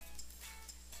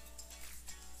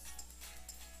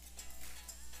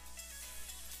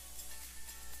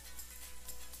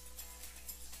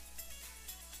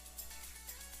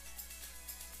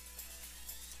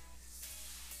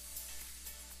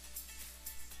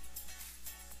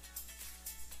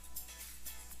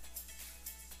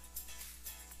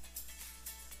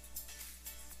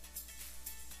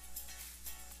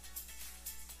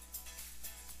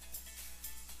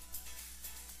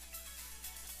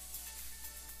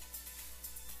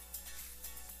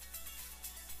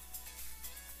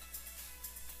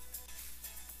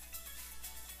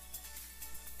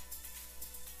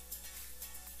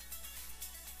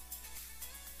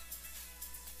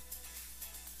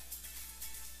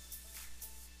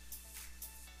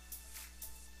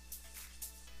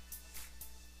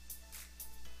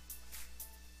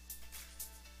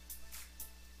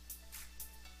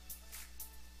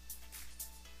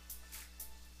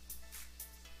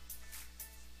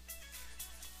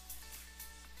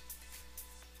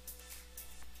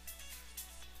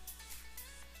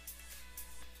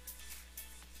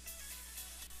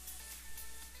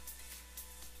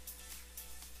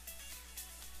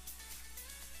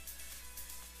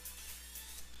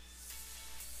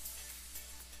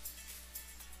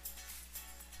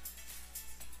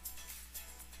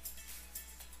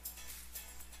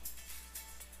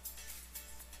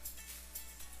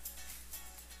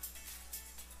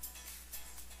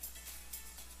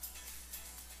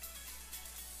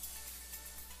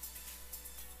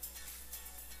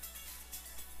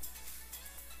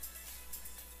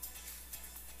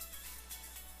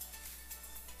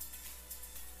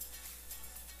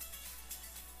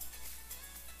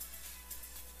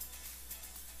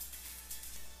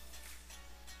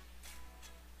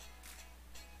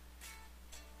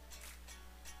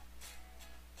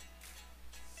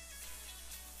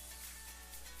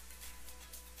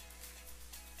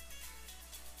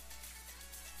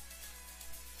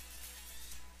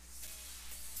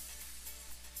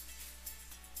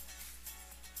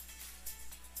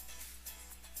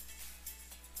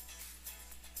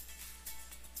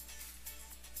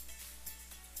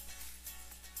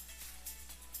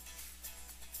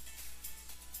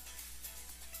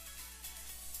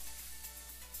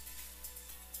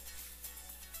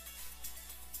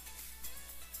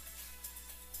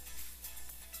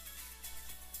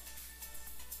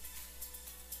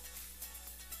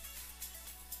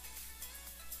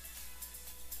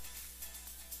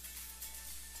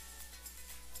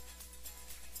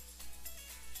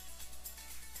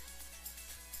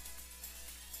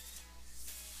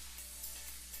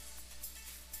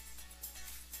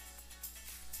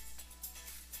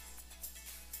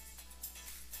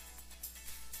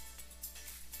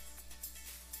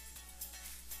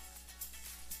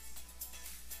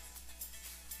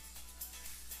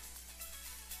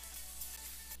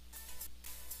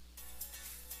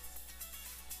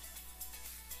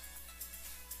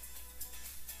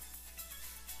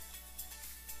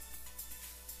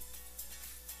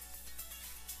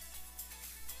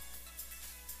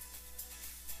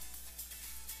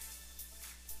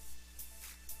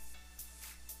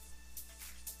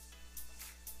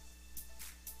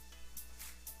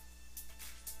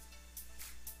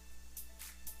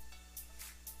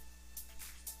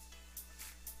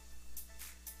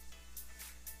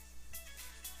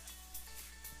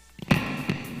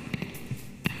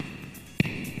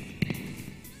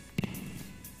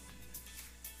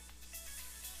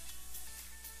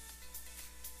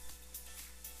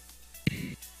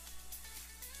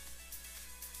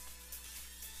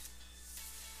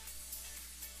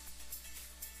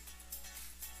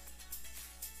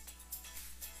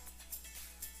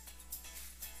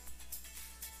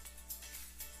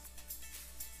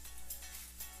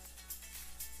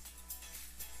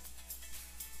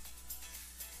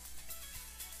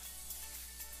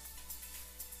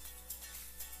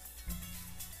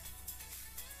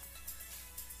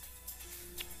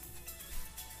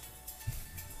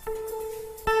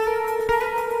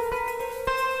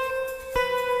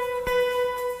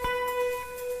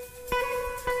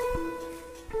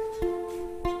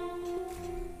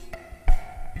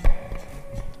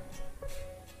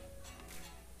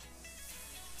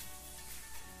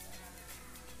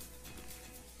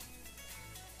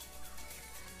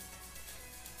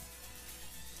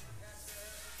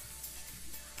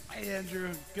Hey, Andrew.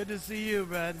 Good to see you,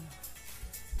 bud.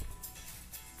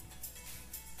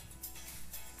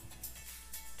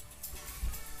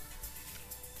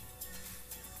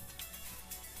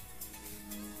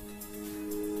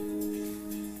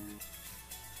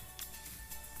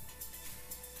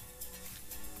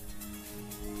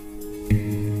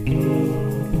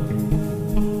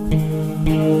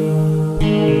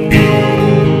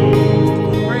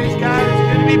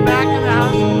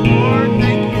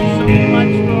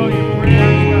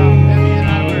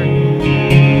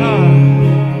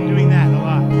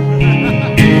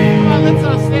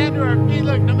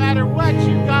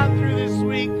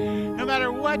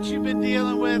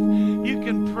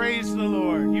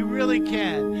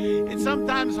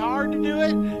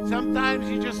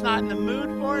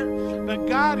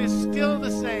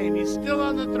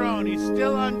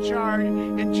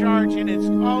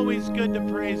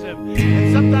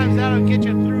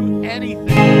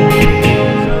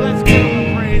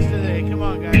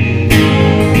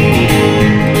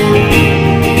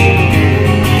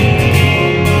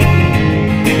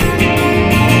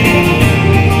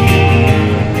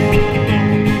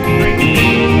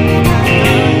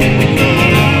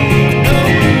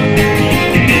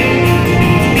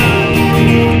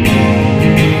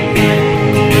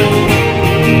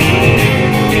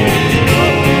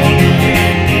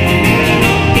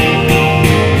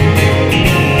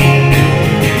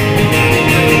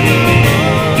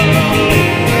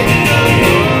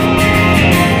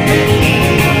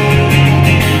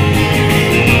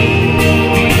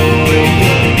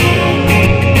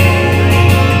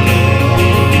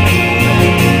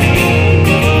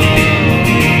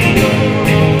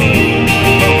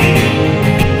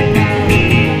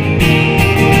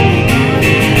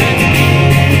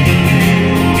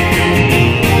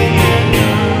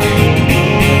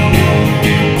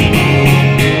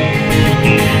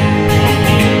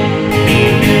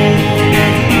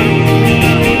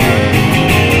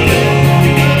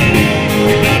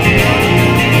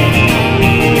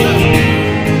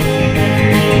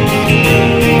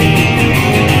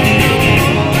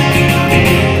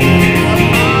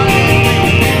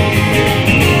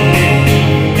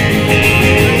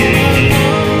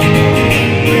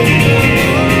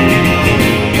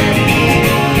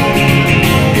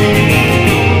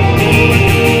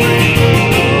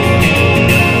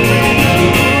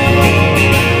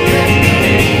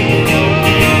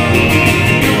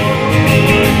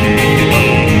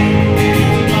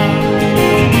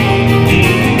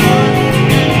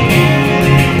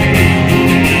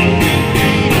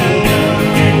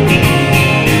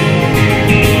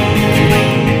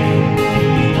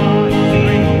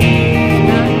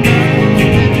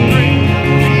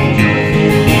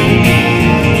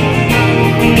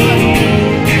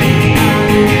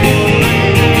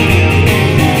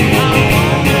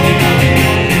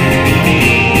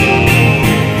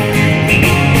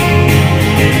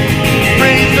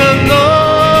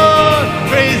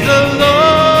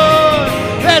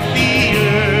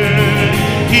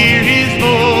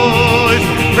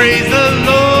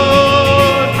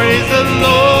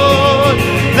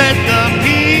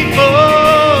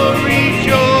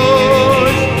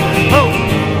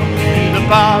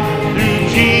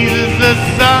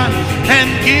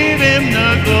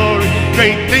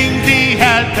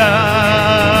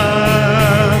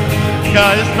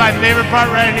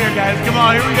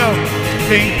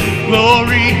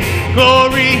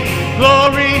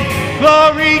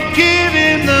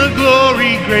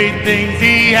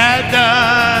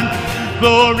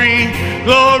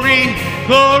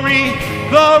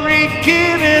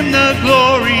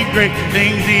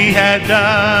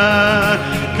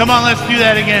 Come on, let's do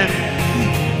that again.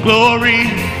 Glory,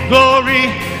 glory,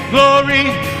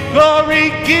 glory, glory,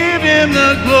 give him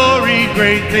the glory,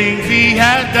 great things he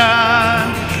has done.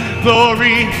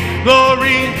 Glory,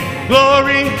 glory,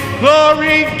 glory,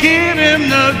 glory, give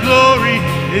him the glory,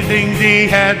 the things he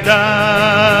has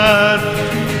done.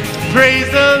 Praise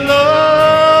the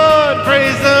Lord,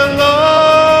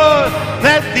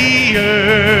 let the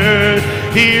earth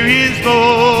hear his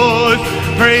voice.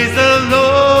 Praise the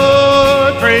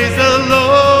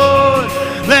Lord,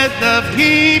 let the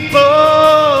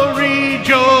people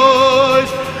rejoice.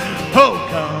 Oh,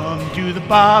 come to the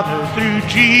Father through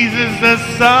Jesus the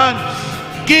Son.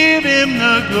 Give him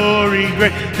the glory,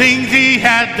 great things he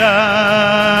had done.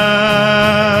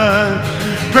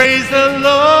 Praise the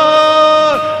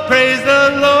Lord,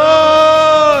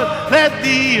 let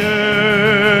the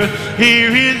earth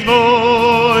hear his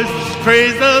voice.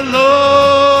 Praise the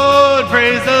Lord,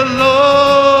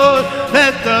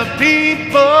 let the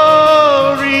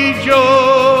people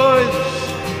rejoice.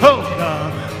 Oh,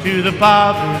 come to the the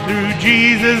Father through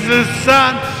Jesus the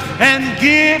Son, and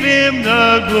give him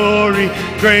the glory,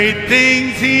 great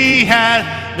things he has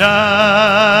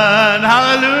done.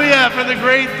 Hallelujah for the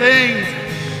great things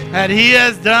that he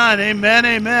has done. Amen,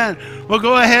 amen. We'll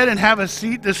go ahead and have a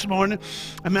seat this morning.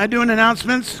 Am I doing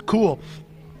announcements? Cool.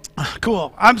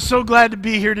 Cool. I'm so glad to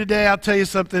be here today. I'll tell you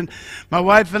something. My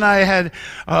wife and I had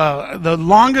the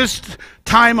longest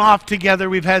time off together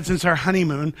we've had since our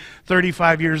honeymoon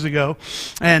 35 years ago.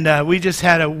 And we just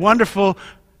had a wonderful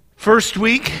first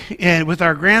week and with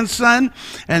our grandson,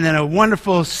 and then a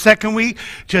wonderful second week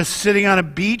just sitting on a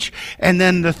beach. And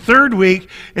then the third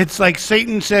week, it's like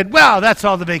Satan said, well, that's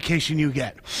all the vacation you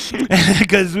get.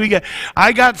 Because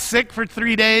I got sick for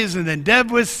 3 days, and then Deb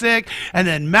was sick, and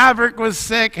then Maverick was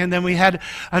sick, and then we had,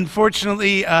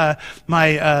 unfortunately,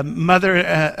 my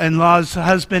mother-in-law's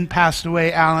husband passed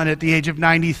away, Alan, at the age of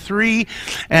 93.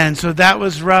 And so that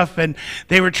was rough, and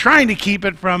they were trying to keep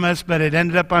it from us, but it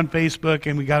ended up on Facebook,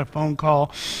 and we got a phone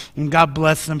call, and God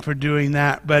bless them for doing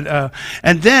that. But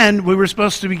and then we were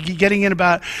supposed to be getting in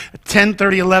about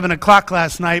 10:30, 11 o'clock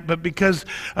last night, but because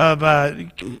of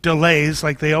delays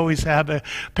like they always have,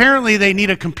 apparently they need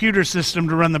a computer system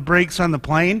to run the brakes on the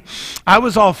plane. I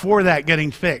was all for that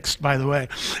getting fixed, by the way.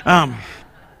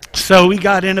 So we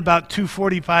got in about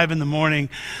 2:45 in the morning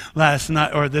last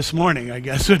night, or this morning, I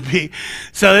guess would be.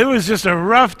 So it was just a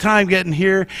rough time getting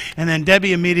here. And then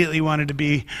Debbie immediately wanted to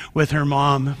be with her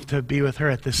mom, to be with her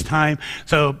at this time.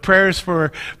 So prayers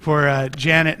for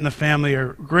Janet and the family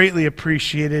are greatly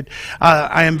appreciated.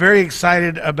 I am very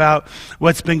excited about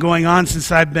what's been going on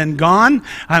since I've been gone.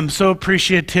 I'm so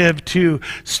appreciative to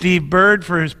Steve Bird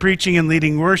for his preaching and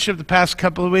leading worship the past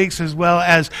couple of weeks, as well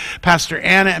as Pastor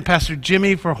Anna and Pastor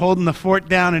Jimmy for holding the fort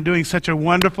down and doing such a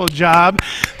wonderful job.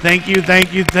 Thank you,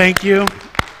 thank you, thank you.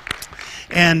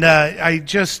 And I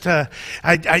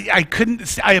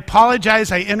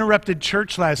apologize. I interrupted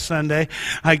church last Sunday.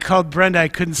 I called Brenda. I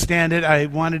couldn't stand it. I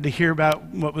wanted to hear about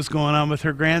what was going on with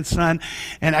her grandson.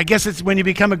 And I guess it's when you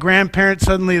become a grandparent,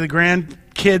 suddenly the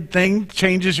grandkid thing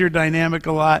changes your dynamic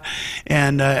a lot.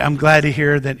 And I'm glad to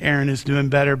hear that Aaron is doing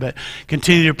better. But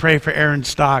continue to pray for Aaron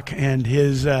Stock and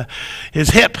his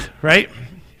hip, right?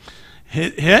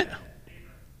 Hit?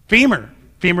 Femur.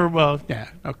 Femur, well, yeah,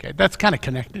 okay, that's kind of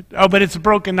connected. Oh, but it's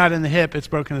broken not in the hip, it's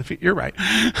broken in the feet. You're right.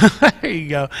 There you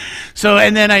go. So,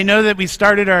 and then I know that we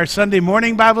started our Sunday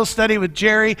morning Bible study with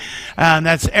Jerry.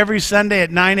 That's every Sunday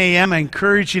at 9 a.m. I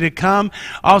encourage you to come.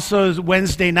 Also,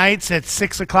 Wednesday nights at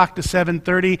 6 o'clock to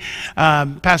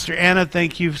 7:30. Pastor Anna,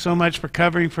 thank you so much for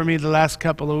covering for me the last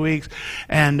couple of weeks.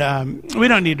 And we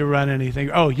don't need to run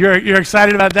anything. Oh, you're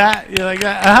excited about that? You like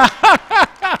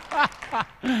that?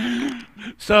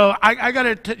 So I got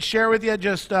to share with you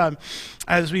just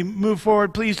as we move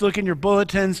forward, please look in your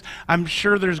bulletins. I'm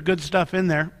sure there's good stuff in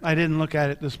there. I didn't look at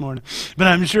it this morning, but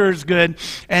I'm sure it's good.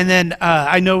 And then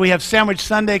I know we have Sandwich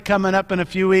Sunday coming up in a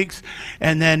few weeks.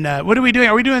 And then what are we doing?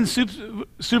 Are we doing soups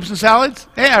and salads?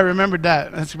 Hey, I remembered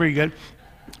that. That's pretty good.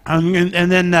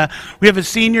 And then we have a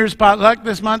seniors potluck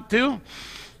this month too.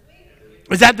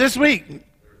 Is that this week?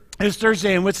 It's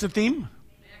Thursday. And what's the theme?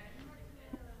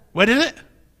 What is it?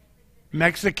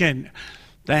 Mexican.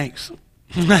 Thanks.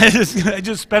 I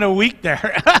just spent a week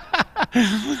there.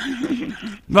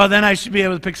 Well, then I should be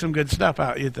able to pick some good stuff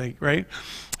out, you think, right?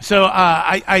 So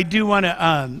I do want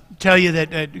to tell you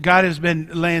that God has been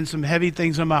laying some heavy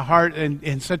things on my heart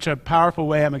in such a powerful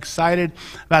way. I'm excited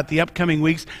about the upcoming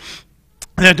weeks.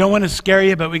 And I don't want to scare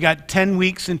you, but we got 10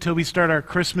 weeks until we start our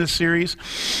Christmas series.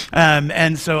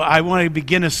 And so I want to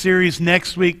begin a series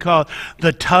next week called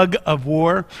The Tug of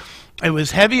War. It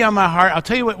was heavy on my heart. I'll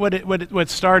tell you what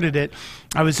started it.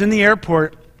 I was in the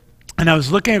airport, and I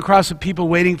was looking across at people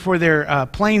waiting for their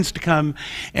planes to come,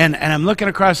 and I'm looking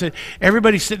across at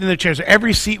everybody sitting in their chairs.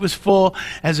 Every seat was full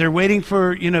as they're waiting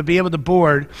for, be able to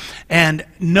board, and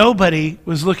nobody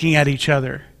was looking at each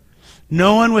other.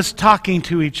 No one was talking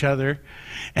to each other,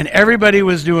 and everybody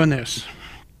was doing this.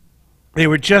 They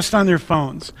were just on their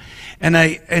phones. And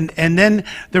then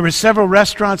there were several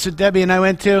restaurants that Debbie and I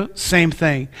went to, same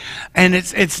thing. And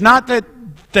it's not that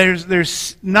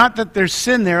there's not that there's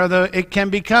sin there, although it can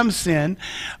become sin.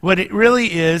 What it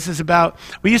really is about,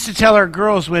 we used to tell our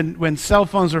girls when cell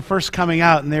phones were first coming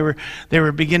out and they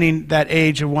were beginning that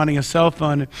age of wanting a cell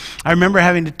phone. I remember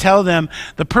having to tell them,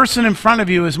 the person in front of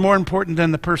you is more important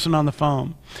than the person on the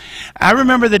phone. I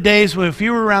remember the days when if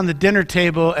you were around the dinner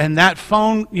table and that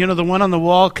phone, the one on the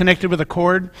wall connected with a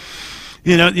cord,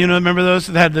 remember those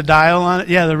that had the dial on it?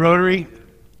 Yeah, the rotary.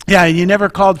 Yeah, you never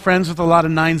called friends with a lot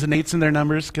of 9s and 8s in their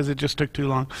numbers because it just took too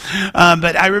long.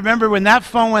 But I remember when that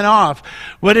phone went off,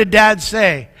 what did Dad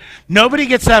say? Nobody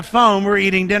gets that phone, we're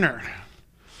eating dinner.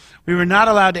 We were not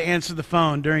allowed to answer the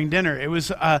phone during dinner. It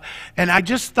was, and I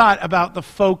just thought about the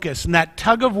focus and that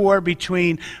tug of war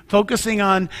between focusing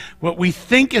on what we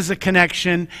think is a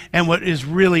connection and what is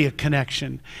really a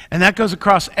connection. And that goes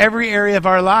across every area of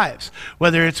our lives,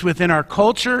 whether it's within our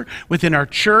culture, within our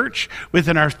church,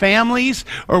 within our families,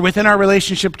 or within our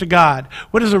relationship to God.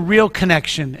 What is a real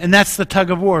connection? And that's the tug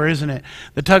of war, isn't it?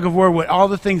 The tug of war with all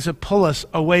the things that pull us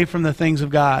away from the things of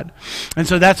God. And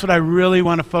so that's what I really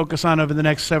want to focus on over the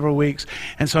next several weeks,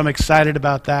 and so I'm excited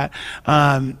about that.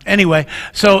 Anyway,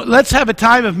 so let's have a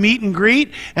time of meet and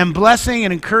greet and blessing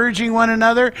and encouraging one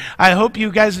another. I hope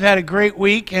you guys have had a great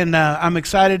week, and I'm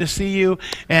excited to see you,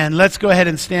 and let's go ahead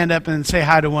and stand up and say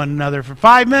hi to one another for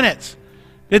 5 minutes.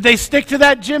 Did they stick to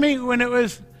that, Jimmy, when it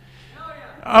was?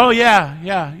 Oh,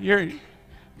 yeah, you're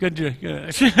good.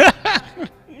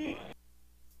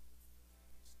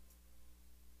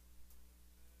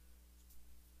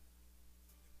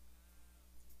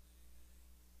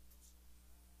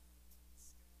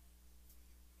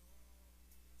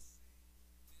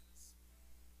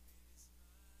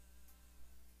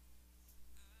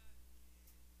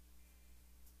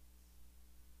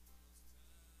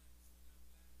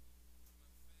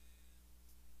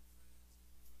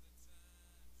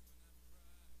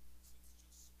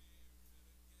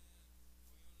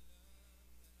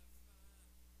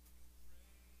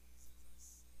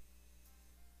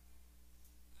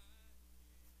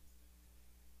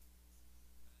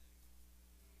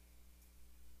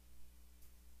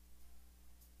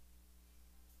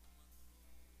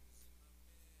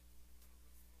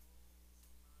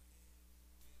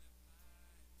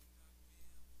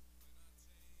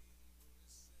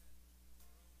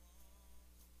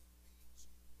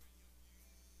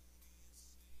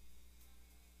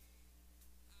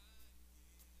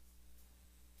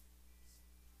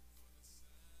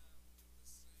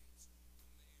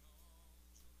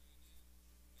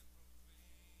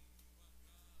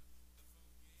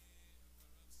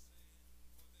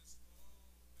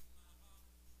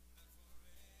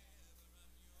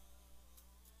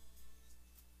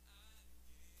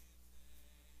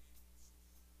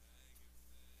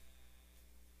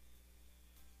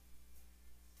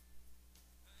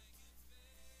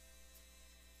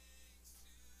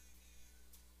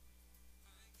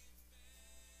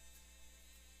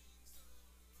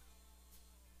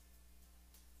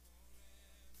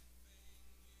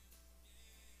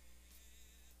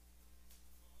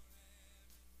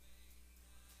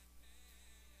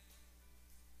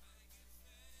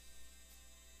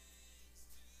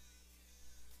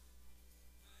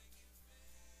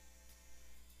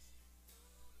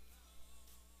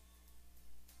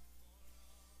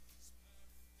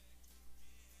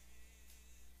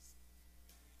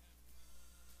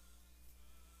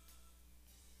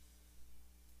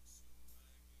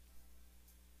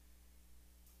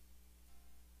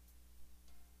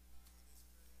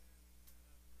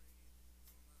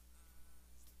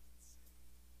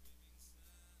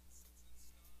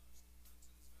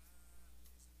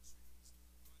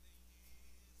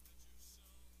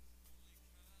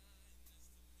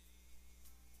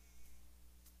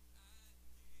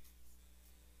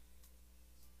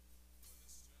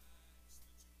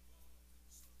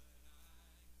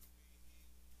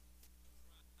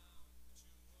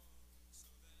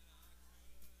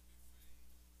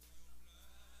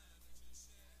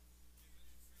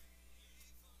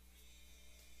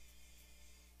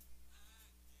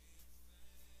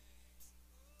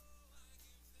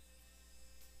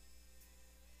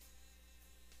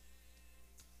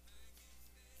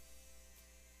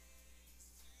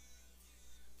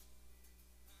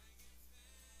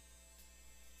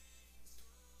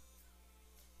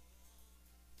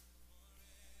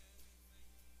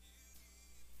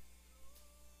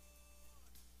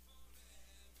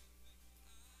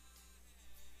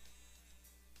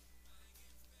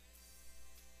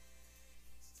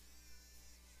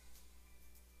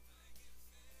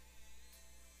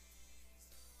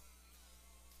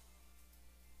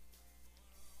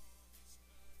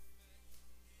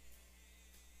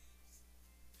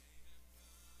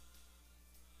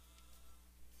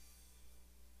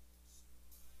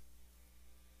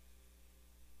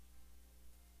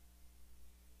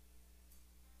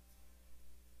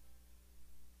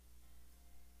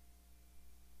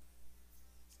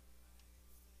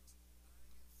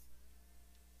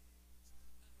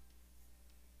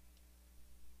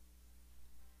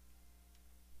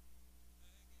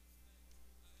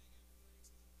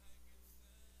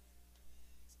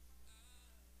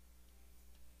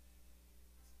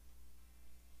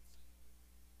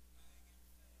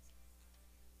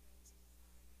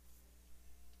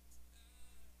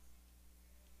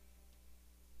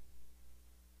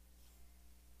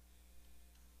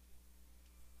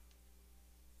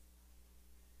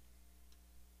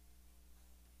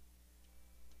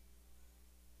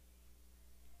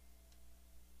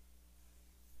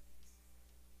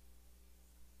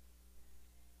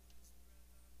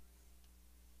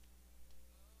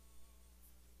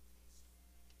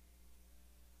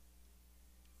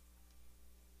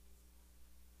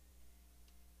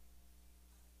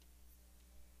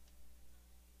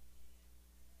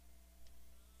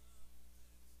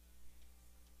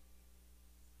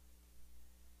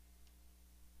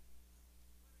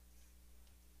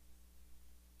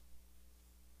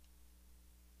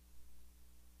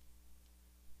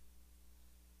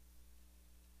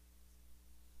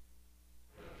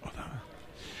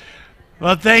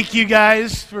 Well, thank you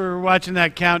guys for watching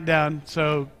that countdown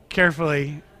so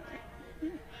carefully.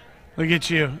 Look at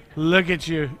you. Look at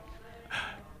you,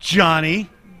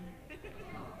 Johnny.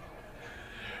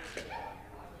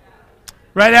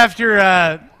 Right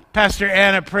after Pastor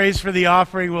Anna prays for the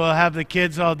offering, we'll have the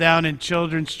kids all down in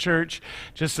Children's Church,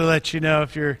 just to let you know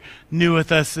if you're new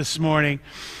with us this morning.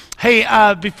 Hey,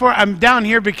 before I'm down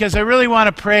here because I really want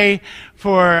to pray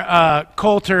for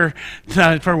Coulter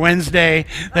for Wednesday,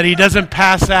 that he doesn't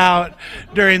pass out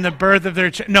during the birth of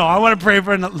their No, I want to pray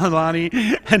for Lonnie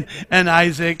and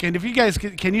Isaac. And if you guys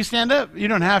can you stand up? You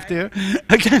don't have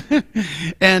to.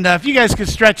 And if you guys could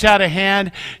stretch out a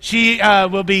hand, she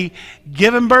will be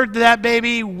giving birth to that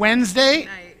baby Wednesday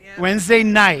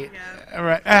night.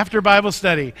 Right, after Bible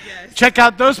study. Yes. Check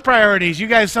out those priorities. You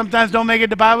guys sometimes don't make it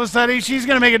to Bible study. She's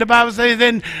going to make it to Bible study,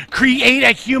 then create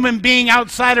a human being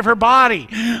outside of her body.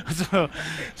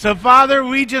 So Father,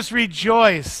 we just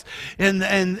rejoice in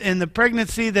the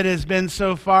pregnancy that has been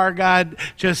so far, God,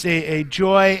 just a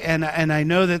joy. And I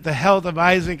know that the health of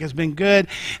Isaac has been good.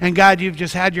 And God, you've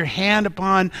just had your hand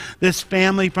upon this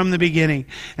family from the beginning.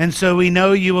 And so we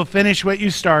know you will finish what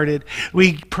you started.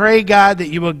 We pray, God, that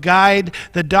you will guide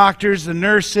the doctors, the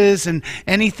nurses, and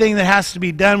anything that has to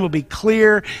be done will be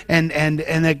clear, and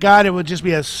that, God, it will just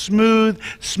be a smooth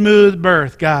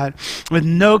birth, God, with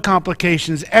no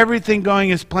complications, everything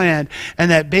going as planned, and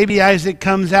that baby Isaac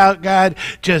comes out, God,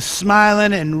 just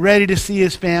smiling and ready to see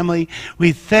his family.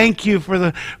 We thank you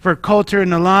for Coulter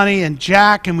and Nalani and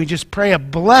Jack, and we just pray a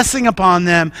blessing upon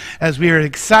them as we are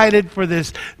excited for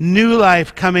this new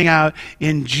life coming out.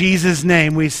 In Jesus'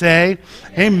 name we say,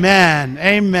 amen.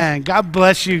 Amen. God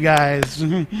bless you guys.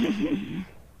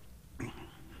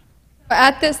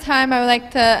 At this time, I would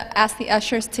like to ask the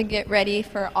ushers to get ready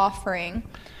for offering.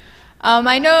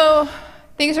 I know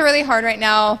things are really hard right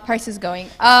now. Prices going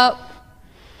up,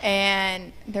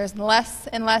 and there's less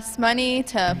and less money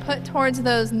to put towards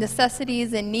those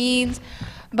necessities and needs.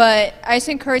 But I just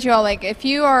encourage you all, like, if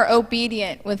you are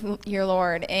obedient with your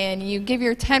Lord and you give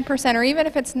your 10%, or even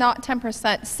if it's not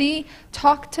 10%,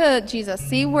 talk to Jesus.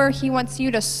 See where he wants you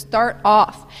to start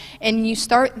off. And you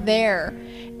start there.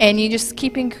 And you just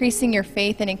keep increasing your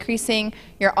faith and increasing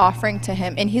your offering to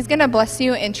him. And he's going to bless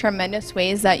you in tremendous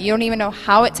ways that you don't even know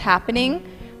how it's happening,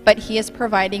 but he is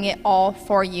providing it all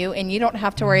for you. And you don't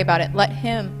have to worry about it. Let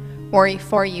him worry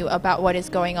for you about what is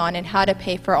going on and how to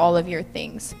pay for all of your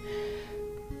things.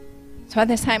 So at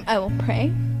this time, I will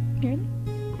pray.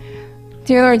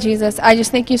 Dear Lord Jesus, I just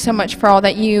thank you so much for all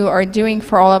that you are doing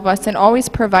for all of us and always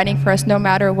providing for us no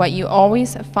matter what. You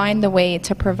always find the way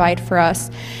to provide for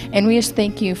us. And we just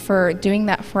thank you for doing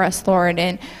that for us, Lord.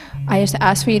 And I just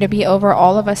ask for you to be over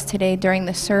all of us today during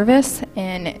the service.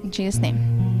 In Jesus'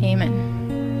 name,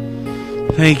 amen.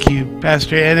 Thank you,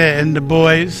 Pastor Anna and the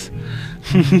boys.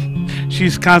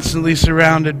 She's constantly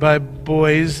surrounded by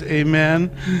boys. Amen.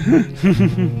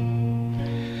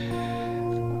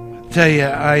 Tell you,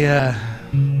 I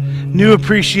new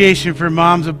appreciation for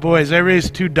moms of boys. I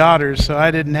raised 2 daughters, so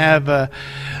I didn't have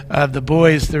the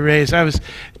boys to raise. I was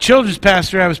children's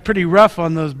pastor. I was pretty rough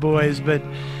on those boys, but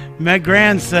my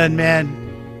grandson,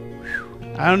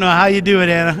 man, I don't know how you do it,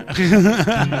 Anna.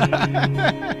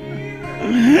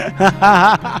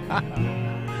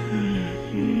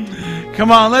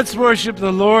 Come on, let's worship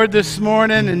the Lord this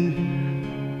morning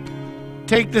and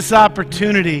take this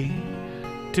opportunity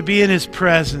to be in his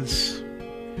presence.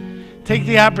 Take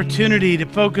the opportunity to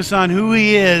focus on who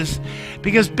he is,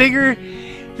 because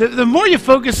the more you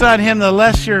focus on him,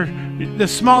 the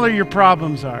smaller your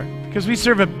problems are, because we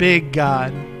serve a big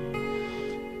God.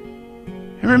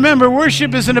 And remember,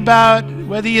 worship isn't about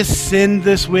whether you sinned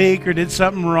this week or did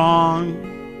something wrong.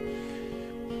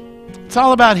 It's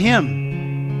all about him.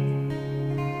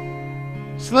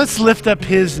 So let's lift up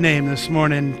his name this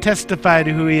morning and testify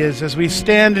to who he is. As we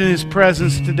stand in his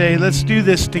presence today, let's do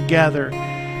this together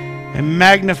and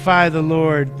magnify the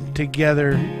Lord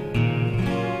together.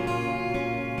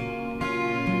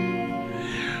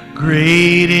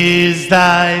 Great is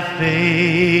thy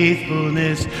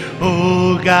faithfulness,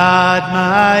 O God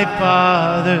my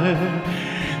Father.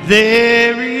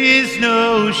 There is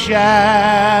no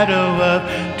shadow of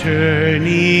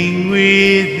turning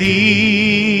with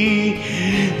thee.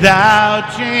 Thou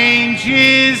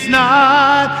changest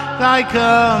not, thy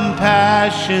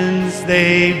compassions,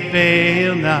 they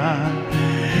fail not.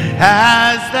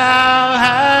 As thou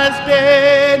hast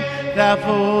been, thou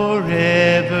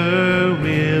forever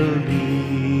will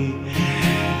be.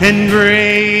 And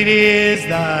great is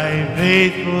thy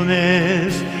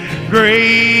faithfulness,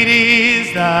 great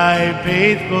is thy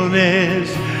faithfulness.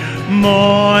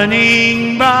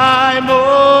 Morning by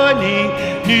morning,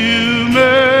 new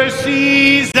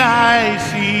mercies I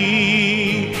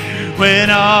see. When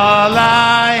all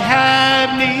I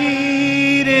have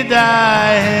needed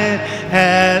thy hand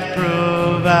hath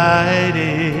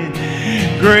provided.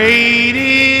 Great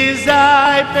is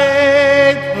thy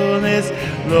faithfulness,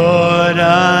 Lord,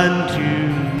 unto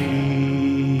me.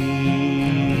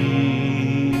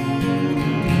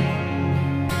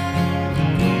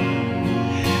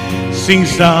 Sing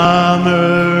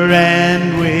summer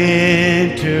and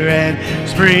winter and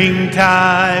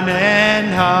springtime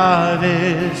and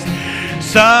harvest,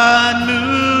 sun,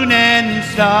 moon, and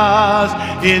stars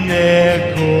in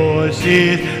their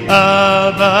courses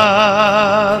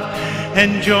above,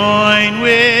 and join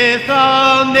with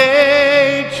all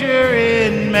nature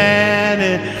in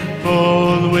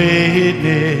manifold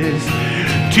witness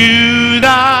to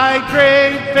thy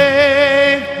great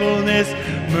faithfulness,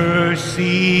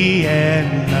 mercy,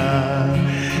 and love.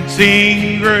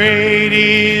 Sing, great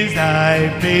is thy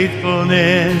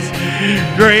faithfulness,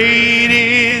 great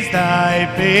is thy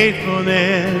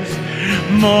faithfulness.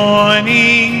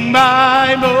 Morning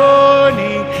by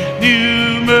morning,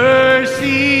 new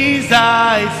mercies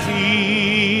I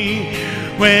see.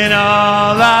 When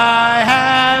all I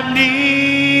have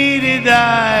needed,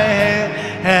 thy hand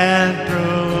hath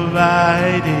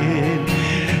provided.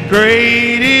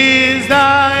 Great is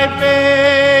thy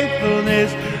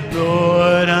faithfulness,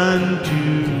 Lord, unto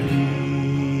me.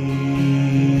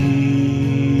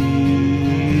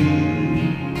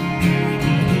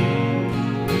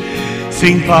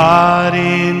 Sing,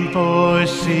 pardon for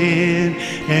sin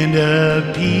and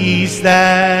a peace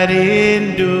that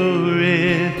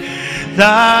endureth,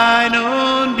 thine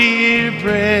own dear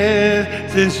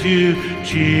presence to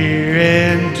cheer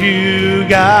and to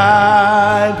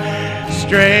guide,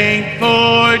 strength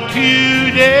for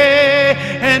today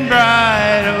and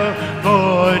bridle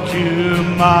for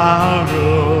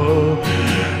tomorrow.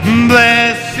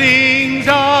 Blessings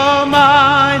all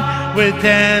mine with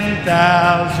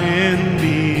 10,000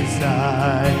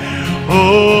 beside.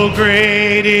 Oh,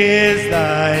 great is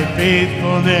thy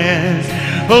faithfulness.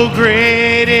 Oh,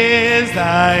 great is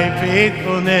thy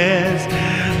faithfulness.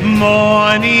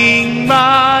 Morning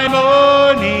by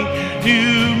morning,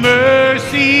 new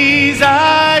mercies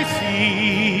I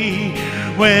see.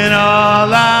 When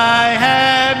all I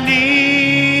have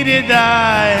needed,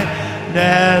 thy hand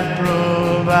hath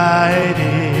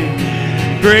provided.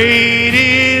 Great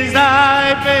is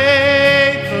thy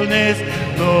faithfulness,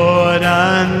 Lord,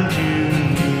 unto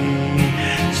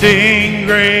me. Sing,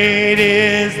 great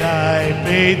is thy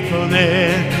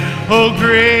faithfulness. Oh,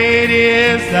 great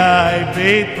is thy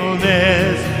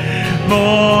faithfulness.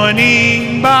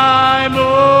 Morning by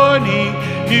morning,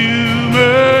 new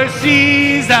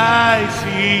mercies I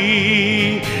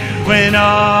see. When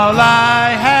all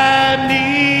I have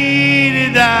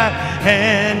needed, thy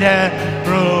hand hath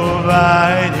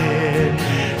provided.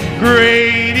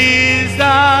 Great is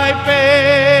thy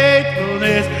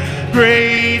faithfulness.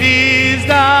 Great is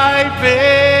thy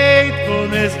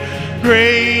faithfulness.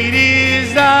 Great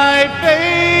is thy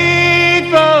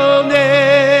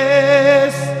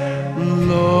faithfulness,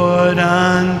 Lord,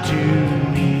 unto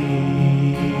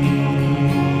me.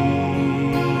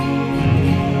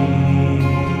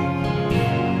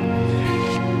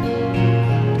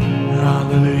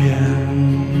 Hallelujah.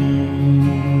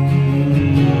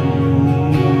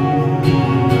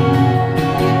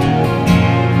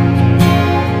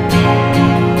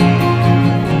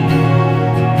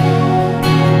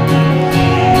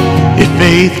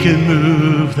 Faith can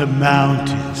move the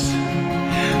mountains.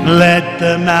 Let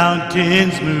the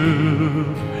mountains move.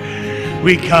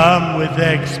 We come with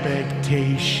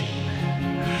expectation,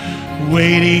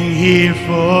 waiting here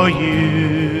for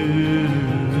you.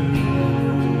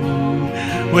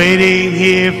 Waiting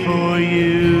here for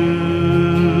you.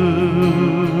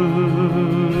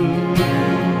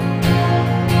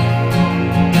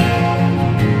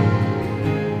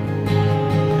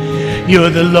 You're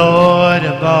the Lord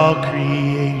of all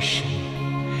creation,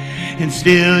 and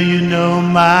still you know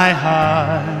my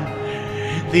heart,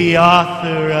 the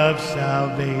author of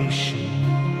salvation.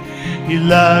 You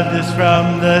loved us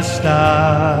from the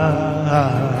start,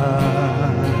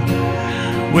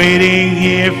 waiting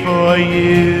here for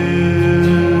you,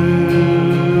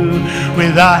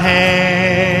 with our hands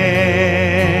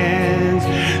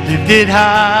lifted high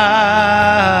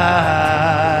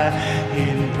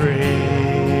in praise.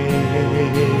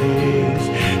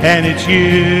 And it's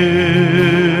you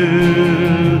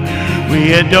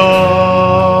we adore,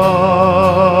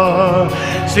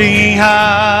 singing hallelujah.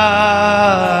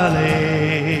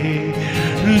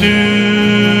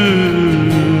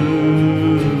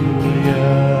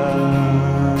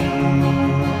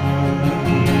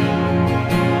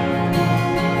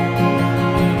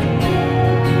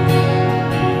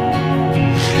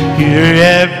 You're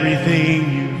everything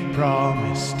you've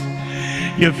promised.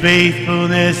 Your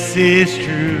faithfulness is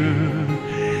true.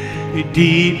 You're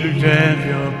deeper than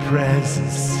your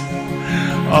presence.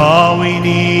 All we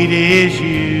need is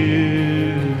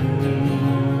you.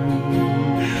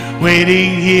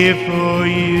 Waiting here for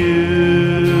you.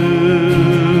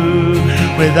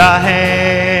 With our hands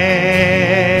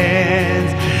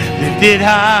lifted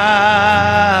high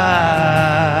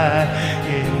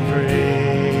in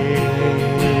praise.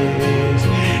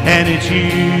 And it's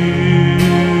you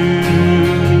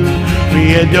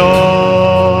we adore,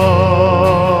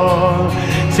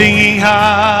 singing hallelujah,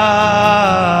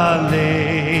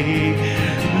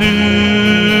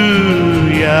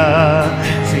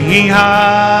 singing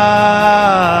hallelujah,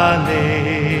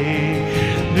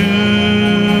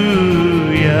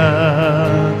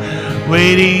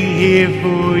 waiting here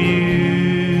for you.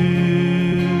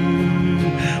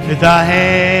 With our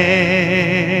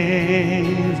hands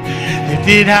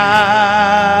lifted high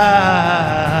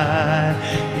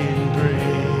in praise.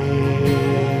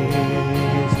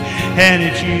 And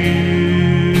it's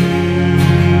you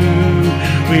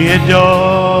we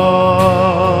adore,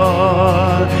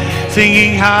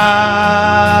 singing hallelujah,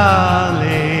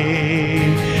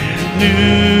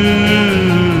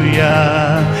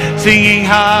 singing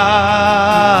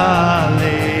hallelujah,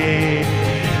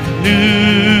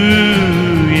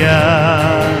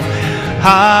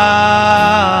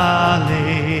 hallelujah,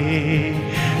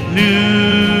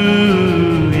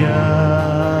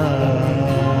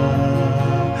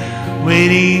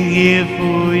 waiting here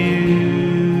for you.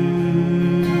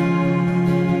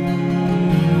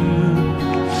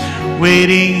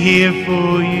 Waiting here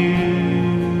for you.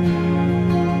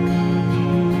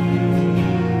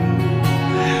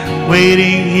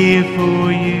 Waiting here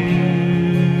for you.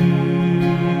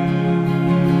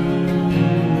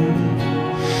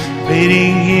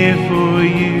 Waiting here for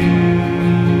you.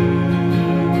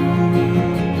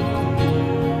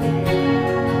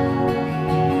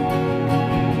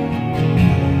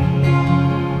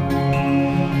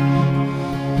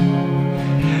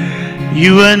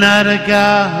 You are not a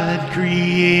God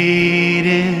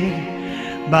created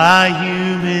by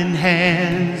human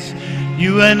hands.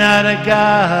 You are not a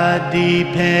God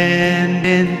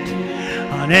dependent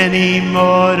on any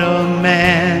mortal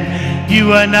man.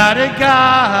 You are not a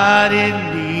God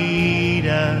in need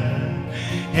of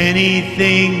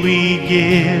anything we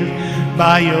give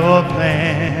by your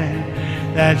plan.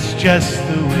 That's just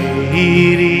the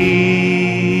way it is.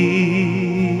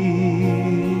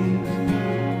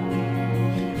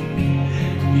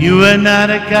 You are not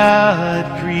a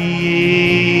God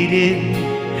created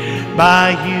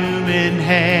by human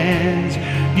hands.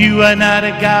 You are not a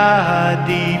God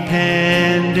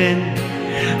dependent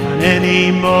on any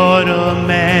mortal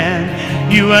man.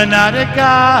 You are not a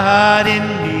God in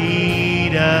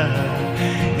need of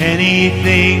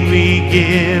anything we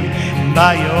give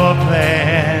by your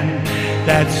plan.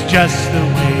 That's just the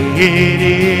way it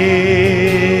is.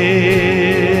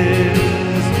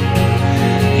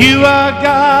 You are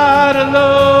God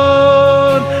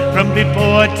alone from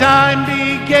before time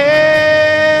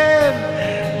began.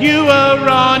 You are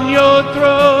on your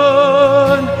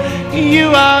throne. You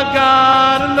are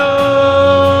God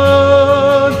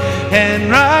alone.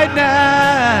 And right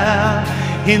now,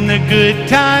 in the good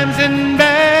times and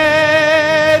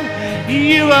bad,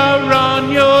 you are on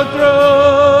your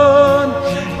throne.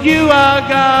 You are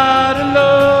God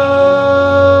alone.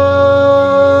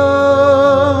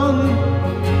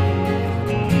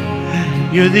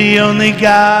 You're the only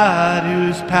God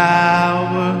whose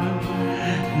power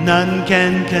none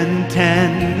can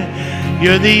contend.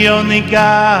 You're the only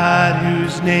God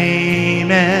whose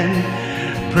name and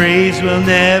praise will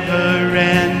never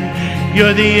end.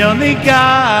 You're the only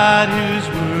God who's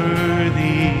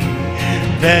worthy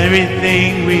of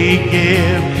everything we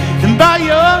give. And by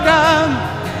your arm,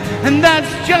 and that's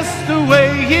just the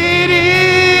way it is.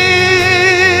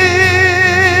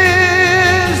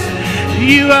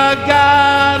 You are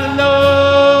God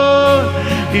alone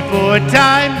before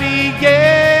time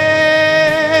began.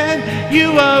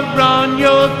 You are on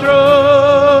your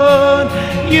throne.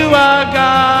 You are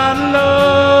God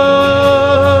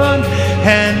alone.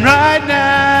 And right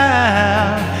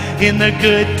now, in the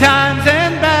good times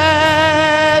and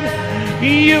bad,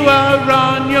 you are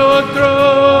on your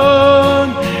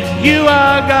throne. You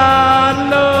are God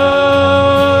alone.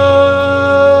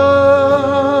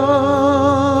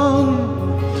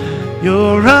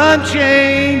 You're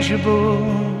unchangeable.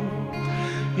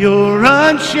 You're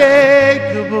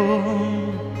unshakable.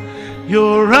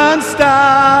 You're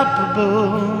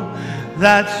unstoppable.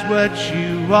 That's what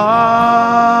you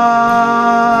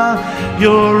are.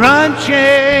 You're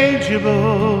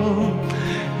unchangeable.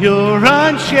 You're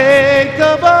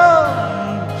unshakable.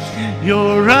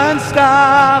 You're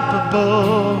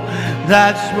unstoppable.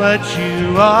 That's what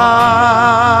you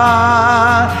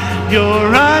are.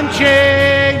 You're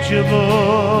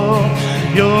unchangeable.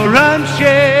 You're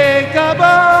unshakable.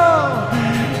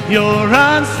 You're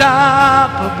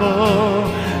unstoppable.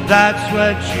 That's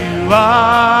what you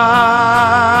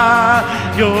are.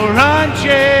 You're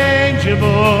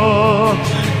unchangeable.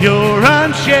 You're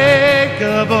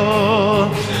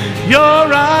unshakable.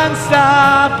 You're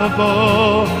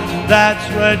unstoppable. That's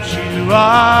what you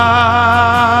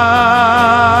are.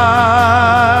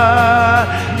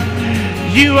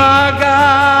 You are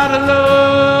God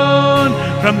alone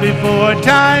from before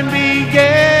time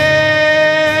began.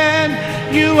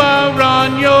 You are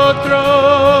on your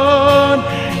throne.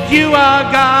 You are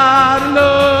God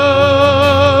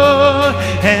alone.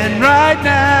 And right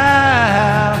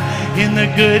now, in the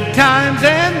good times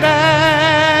and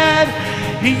bad,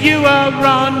 you are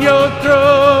on your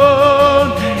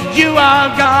throne. You are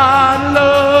God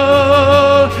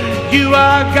alone. You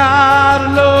are God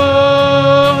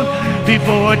alone.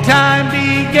 Before time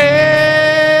began,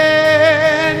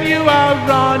 you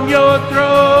are on your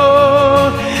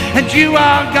throne. And you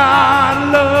are God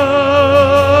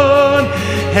alone.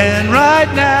 And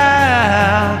right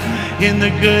now, in the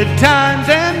good times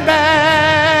and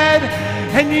bad,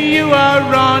 and you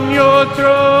are on your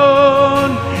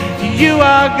throne. You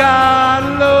are God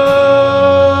alone.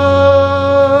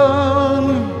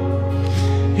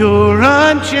 You're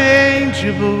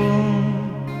unchangeable,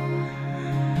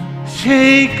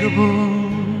 shakable.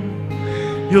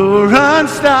 You're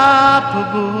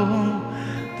unstoppable.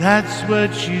 That's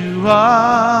what you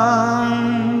are.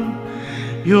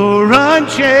 You're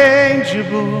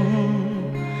unchangeable.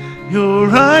 You're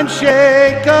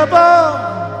unshakable.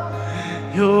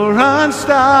 You're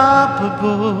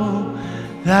unstoppable.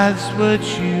 That's what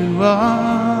you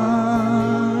are.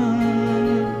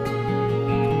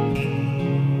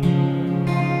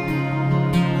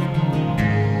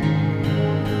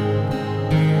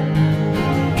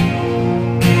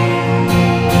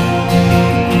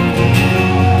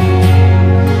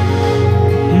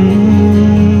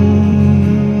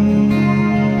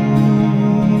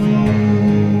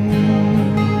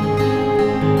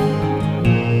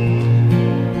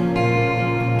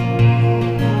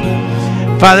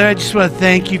 Father, I just want to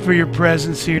thank you for your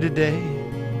presence here today.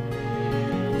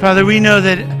 Father, we know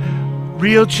that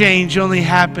real change only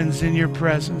happens in your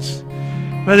presence.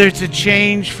 Whether it's a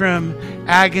change from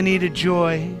agony to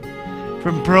joy,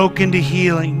 from broken to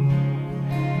healing,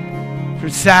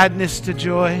 from sadness to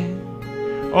joy,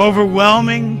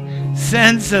 overwhelming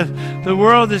sense of the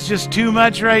world is just too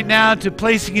much right now, to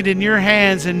placing it in your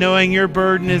hands and knowing your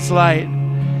burden is light.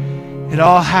 It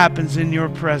all happens in your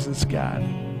presence, God.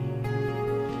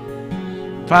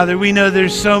 Father, we know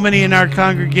there's so many in our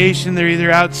congregation that are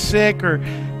either out sick or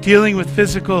dealing with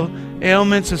physical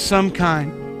ailments of some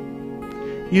kind.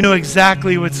 You know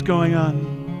exactly what's going on.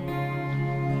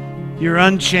 You're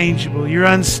unchangeable. You're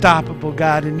unstoppable,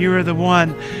 God, and you are the one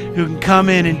who can come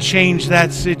in and change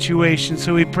that situation.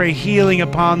 So we pray healing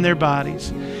upon their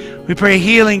bodies. We pray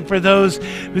healing for those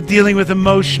who are dealing with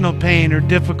emotional pain or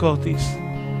difficulties.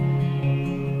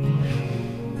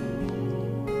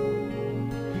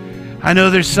 I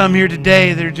know there's some here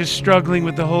today that are just struggling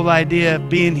with the whole idea of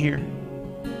being here.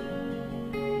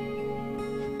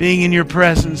 Being in your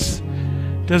presence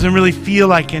doesn't really feel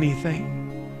like anything.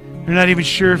 You're not even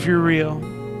sure if you're real.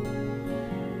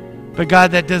 But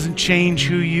God, that doesn't change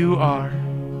who you are.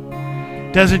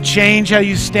 Doesn't change how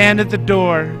you stand at the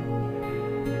door.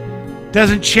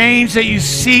 Doesn't change that you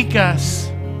seek us.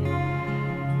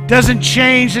 Doesn't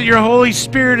change that your Holy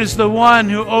Spirit is the one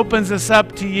who opens us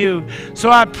up to you. So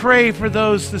I pray for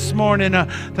those this morning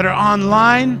that are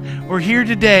online or here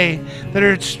today that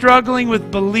are struggling with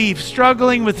belief,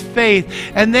 struggling with faith,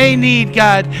 and they need,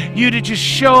 God, you to just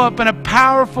show up in a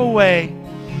powerful way.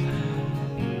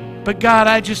 But God,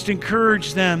 I just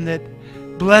encourage them that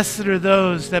blessed are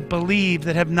those that believe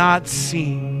that have not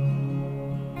seen.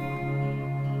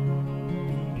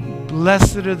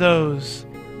 Blessed are those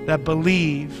that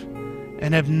believe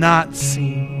and have not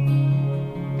seen.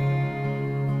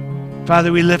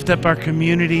 Father, we lift up our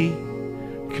community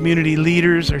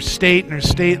leaders, our state and our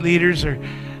state leaders, our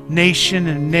nation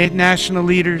and national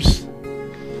leaders.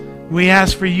 We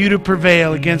ask for you to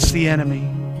prevail against the enemy.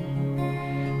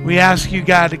 We ask you,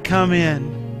 God, to come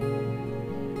in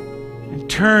and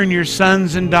turn your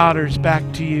sons and daughters back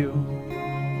to you,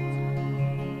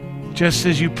 just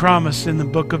as you promised in the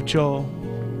book of Joel.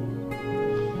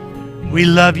 We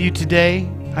love you today.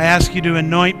 I ask you to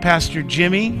anoint Pastor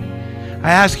Jimmy.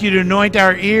 I ask you to anoint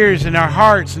our ears and our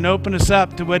hearts and open us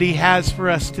up to what he has for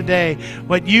us today,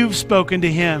 what you've spoken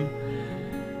to him,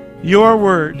 your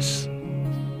words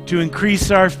to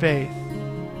increase our faith.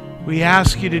 We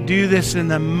ask you to do this in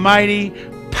the mighty,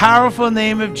 powerful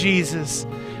name of Jesus.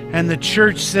 And the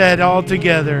church said all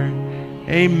together,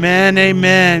 amen,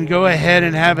 amen. Go ahead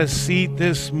and have a seat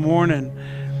this morning.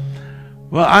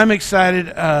 Well, I'm excited.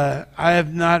 I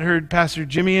have not heard Pastor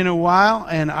Jimmy in a while,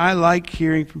 and I like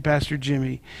hearing from Pastor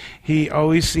Jimmy. He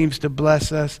always seems to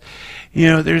bless us. You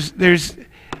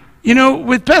know,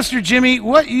 with Pastor Jimmy,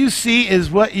 what you see is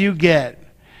what you get.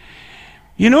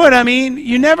 You know what I mean?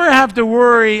 You never have to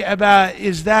worry about,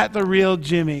 is that the real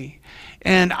Jimmy?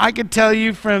 And I could tell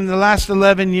you from the last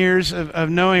 11 years of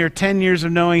knowing, or 10 years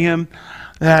of knowing him,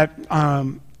 that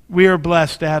we are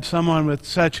blessed to have someone with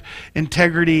such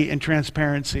integrity and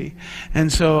transparency. And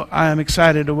so I'm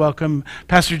excited to welcome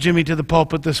Pastor Jimmy to the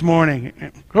pulpit this morning.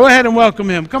 Go ahead and welcome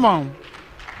him. Come on.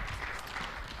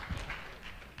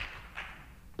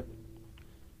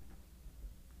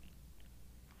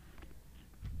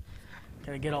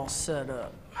 Gotta get all set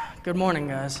up. Good morning,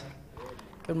 guys.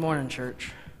 Good morning,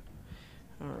 church.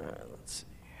 All right, let's see.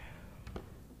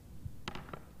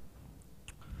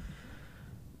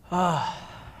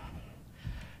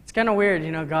 It's kind of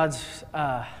weird, God's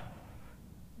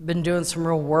been doing some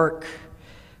real work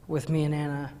with me and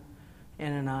Anna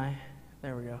and I.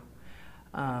 There we go.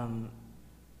 Kind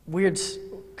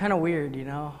of weird,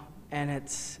 and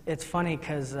it's funny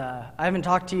because I haven't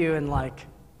talked to you in I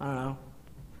don't know,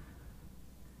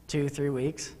 2-3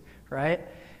 weeks, right?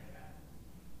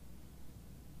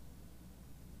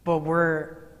 But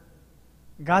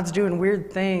God's doing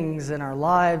weird things in our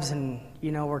lives, and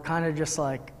we're kind of just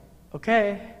like,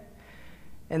 okay.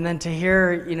 And then to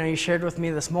hear, you shared with me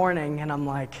this morning, and I'm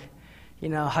like,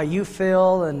 how you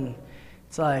feel, and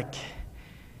it's like,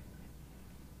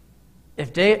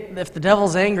 if the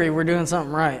devil's angry, we're doing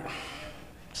something right.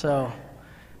 So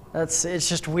it's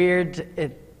just weird.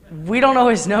 We don't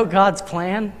always know God's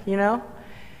plan,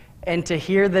 and to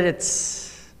hear that it's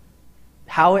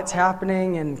how it's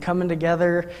happening and coming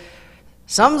together,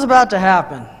 something's about to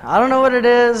happen. I don't know what it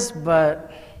is,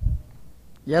 but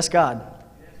yes, God.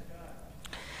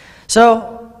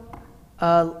 So,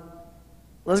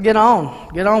 let's get on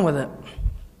with it.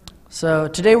 So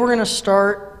today we're going to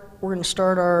start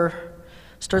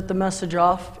the message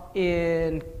off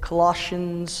in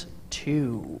Colossians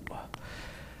 2.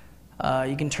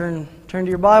 You can turn to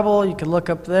your Bible. You can look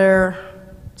up there.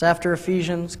 It's after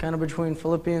Ephesians, kind of between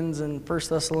Philippians and 1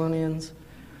 Thessalonians.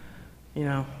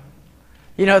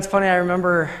 It's funny. I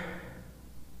remember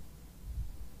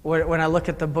when I look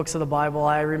at the books of the Bible,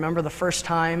 I remember the first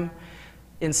time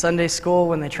in Sunday school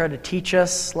when they tried to teach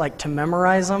us to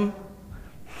memorize them.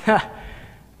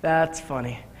 That's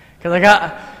funny.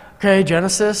 Because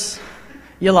Genesis,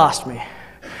 you lost me.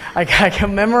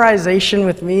 Memorization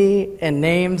with me and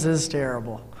names is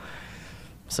terrible.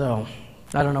 So,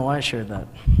 I don't know why I shared that.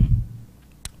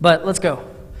 But let's go.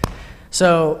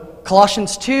 So,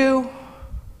 Colossians 2,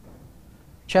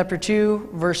 chapter 2,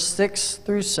 verse 6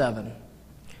 through 7.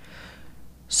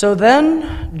 So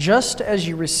then, just as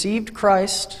you received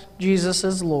Christ Jesus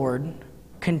as Lord,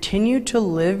 continue to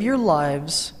live your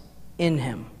lives in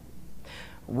Him,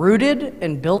 rooted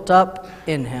and built up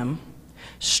in Him,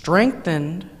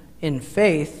 strengthened in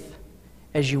faith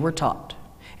as you were taught,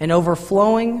 and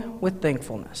overflowing with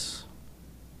thankfulness.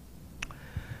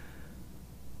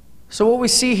 So what we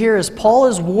see here is Paul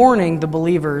is warning the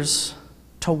believers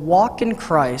to walk in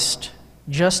Christ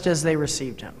just as they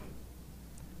received Him.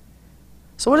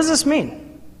 So what does this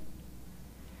mean?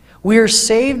 We are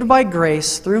saved by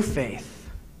grace through faith.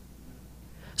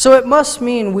 So it must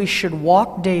mean we should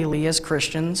walk daily as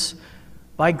Christians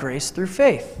by grace through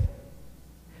faith.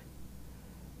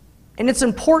 And it's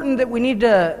important that we need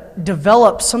to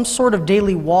develop some sort of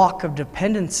daily walk of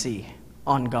dependency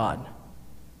on God.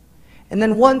 And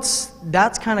then once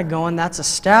that's kind of going, that's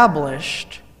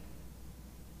established,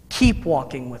 keep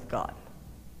walking with God.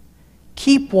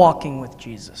 Keep walking with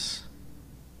Jesus.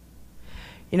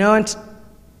 In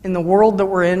the world that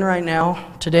we're in right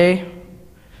now, today,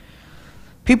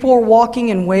 people are walking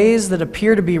in ways that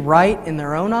appear to be right in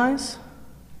their own eyes.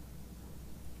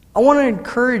 I want to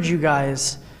encourage you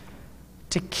guys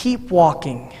to keep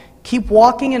walking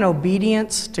in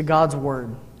obedience to God's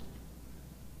word.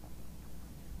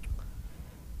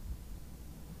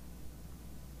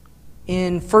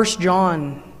 In 1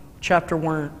 John chapter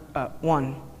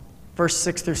 1, verse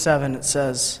 6 through 7, it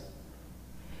says,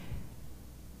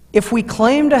 if we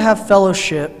claim to have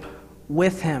fellowship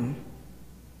with Him,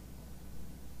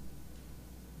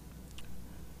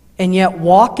 and yet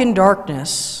walk in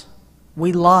darkness,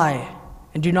 we lie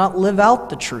and do not live out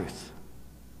the truth.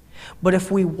 But if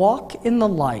we walk in the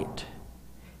light,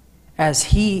 as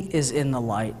He is in the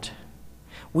light,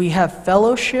 we have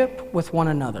fellowship with one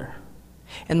another.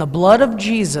 And the blood of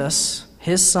Jesus,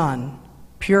 His Son,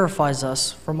 purifies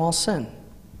us from all sin.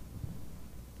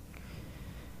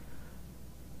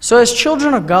 So as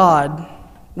children of God,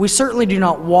 we certainly do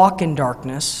not walk in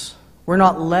darkness. We're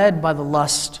not led by the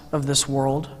lust of this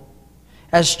world.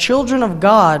 As children of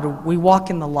God, we walk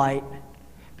in the light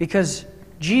because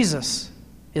Jesus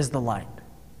is the light.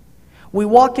 We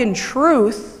walk in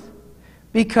truth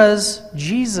because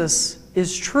Jesus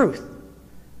is truth.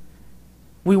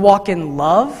 We walk in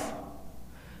love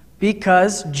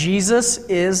because Jesus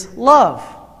is love.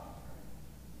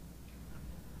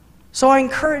 So I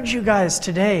encourage you guys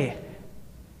today,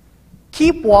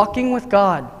 keep walking with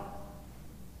God.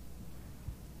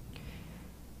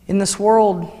 In this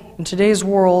world, in today's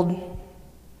world,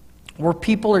 where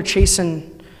people are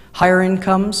chasing higher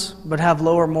incomes but have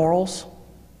lower morals,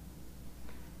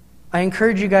 I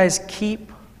encourage you guys,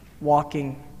 keep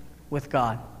walking with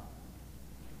God.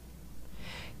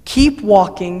 Keep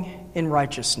walking in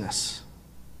righteousness.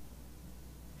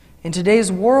 In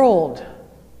today's world,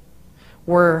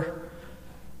 where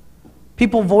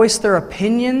people voice their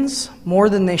opinions more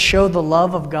than they show the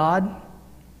love of God,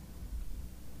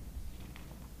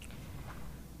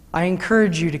 I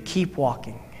encourage you to keep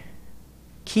walking.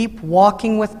 Keep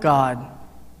walking with God.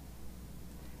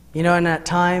 You know, and at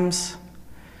times,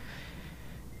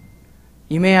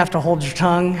 you may have to hold your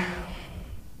tongue.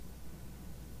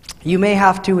 You may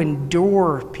have to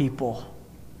endure people,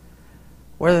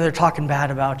 whether they're talking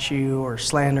bad about you or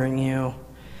slandering you.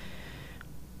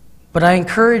 But I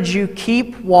encourage you,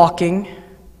 keep walking.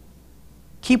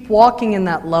 Keep walking in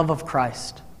that love of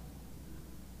Christ.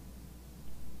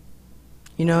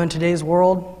 You know, in today's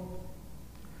world,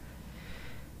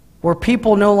 where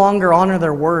people no longer honor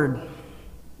their word,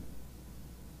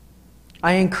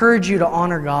 I encourage you to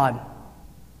honor God,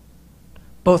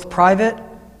 both private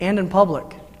and in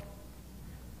public.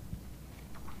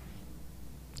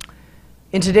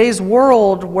 In today's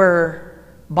world where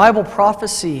Bible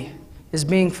prophecy is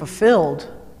being fulfilled,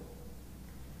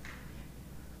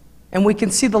 and we can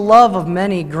see the love of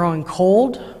many growing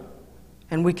cold,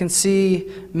 and we can see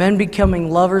men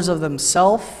becoming lovers of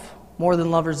themselves more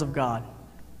than lovers of God.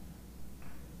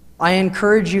 I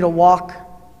encourage you to walk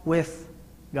with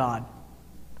God.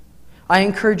 I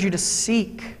encourage you to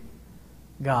seek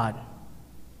God.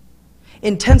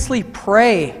 Intensely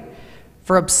pray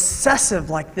for obsessive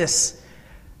like this.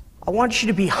 I want you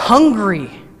to be hungry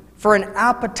for an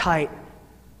appetite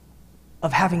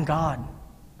of having God.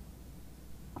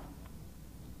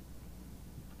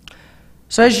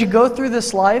 So as you go through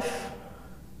this life,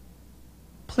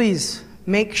 please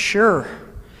make sure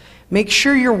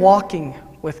you're walking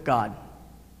with God.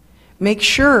 Make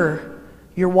sure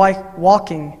you're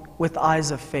walking with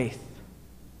eyes of faith.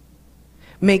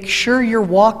 Make sure you're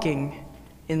walking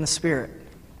in the Spirit.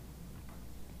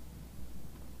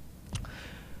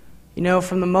 You know,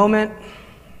 from the moment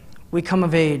we come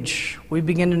of age, we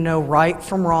begin to know right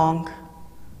from wrong,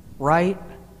 right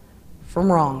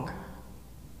from wrong.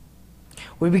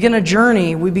 We begin a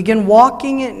journey, we begin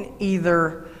walking in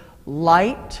either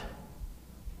light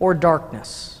or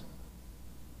darkness.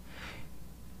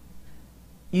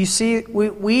 You see,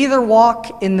 we either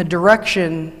walk in the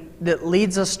direction that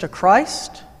leads us to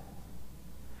Christ,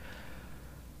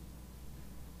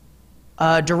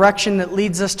 a direction that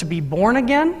leads us to be born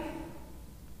again,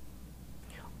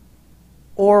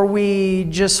 or we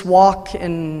just walk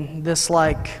in this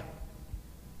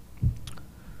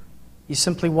you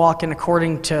simply walk in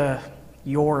according to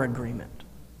your agreement.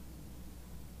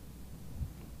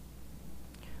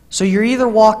 So you're either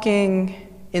walking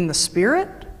in the Spirit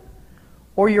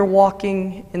or you're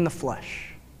walking in the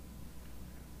flesh.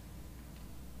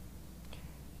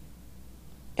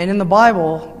 And in the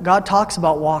Bible, God talks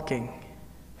about walking.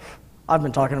 I've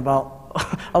been talking about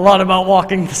a lot about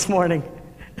walking this morning.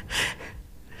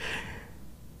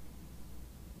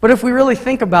 But if we really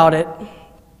think about it,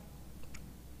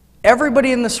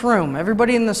 everybody in this room,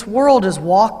 everybody in this world is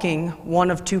walking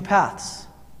one of two paths.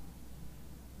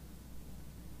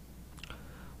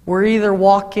 We're either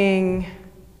walking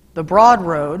the broad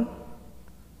road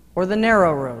or the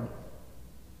narrow road.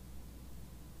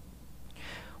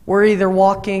 We're either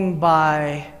walking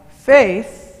by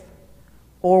faith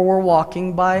or we're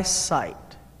walking by sight.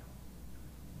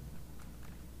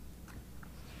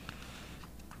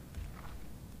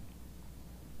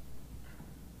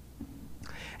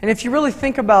 And if you really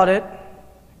think about it,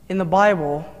 in the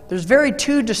Bible, There's very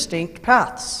two distinct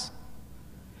paths.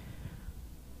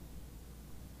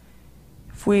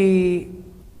 If we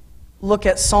look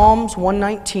at Psalms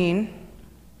 119,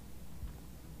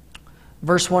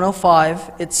 verse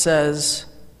 105, it says,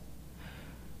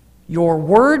 "Your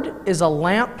word is a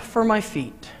lamp for my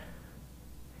feet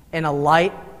and a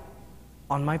light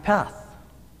on my path."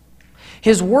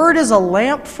 His word is a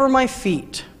lamp for my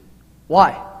feet.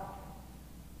 Why?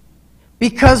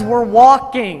 Because we're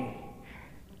walking.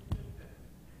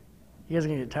 You guys are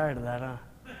going to get tired of that,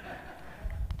 huh?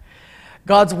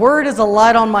 God's word is a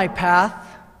light on my path.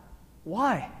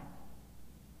 Why?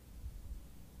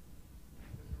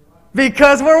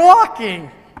 Because we're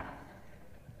walking.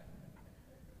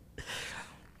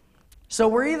 So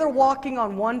we're either walking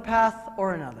on one path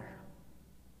or another.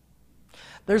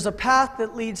 There's a path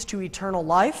that leads to eternal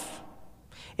life.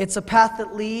 It's a path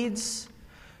that leads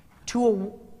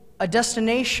to a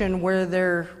destination where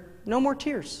there are no more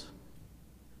tears,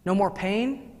 no more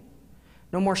pain,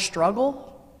 no more struggle.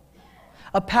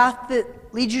 A path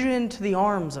that leads you into the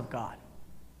arms of God.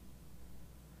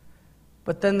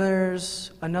 But then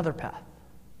there's another path.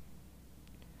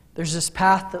 There's this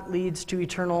path that leads to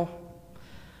eternal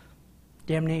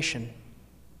damnation.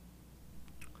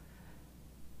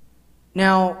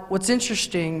 Now, what's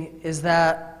interesting is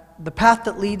that the path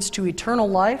that leads to eternal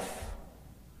life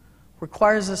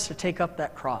requires us to take up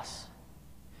that cross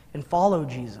and follow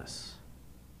Jesus.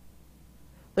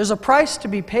 There's a price to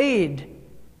be paid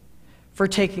for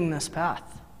taking this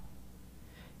path.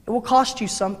 It will cost you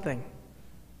something.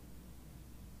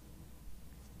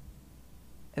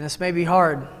 And this may be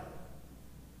hard.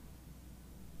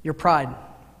 Your pride.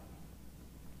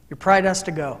 Your pride has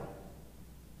to go.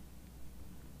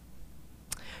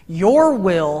 Your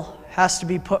will has to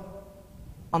be put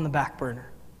on the back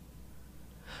burner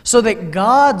so that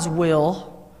God's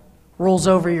will rules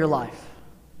over your life.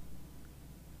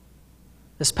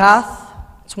 This path,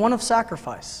 it's one of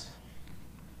sacrifice.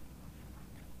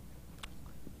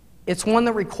 It's one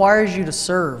that requires you to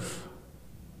serve.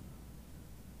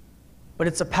 But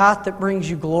it's a path that brings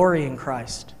you glory in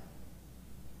Christ.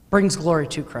 Brings glory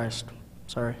to Christ.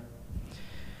 Sorry.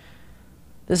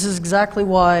 This is exactly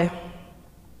why,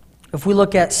 if we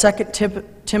look at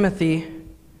 2 Timothy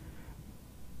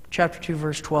chapter 2,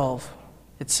 verse 12,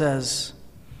 it says,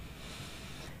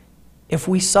 "If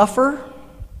we suffer,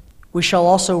 we shall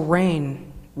also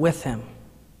reign with him.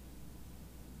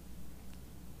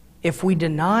 If we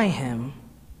deny him,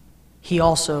 he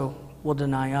also will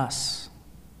deny us."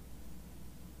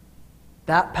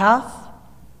 That path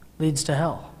leads to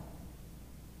hell.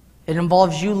 It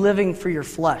involves you living for your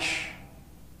flesh.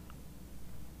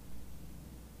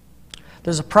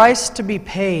 There's a price to be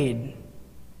paid.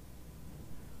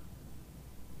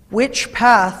 Which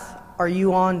path are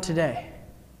you on today?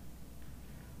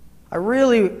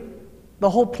 The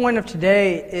whole point of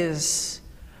today is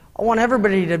I want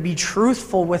everybody to be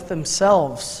truthful with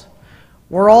themselves.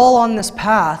 We're all on this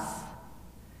path.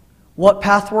 What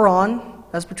path we're on,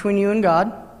 that's between you and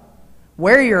God.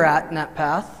 Where you're at in that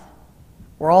path,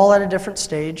 we're all at a different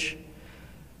stage.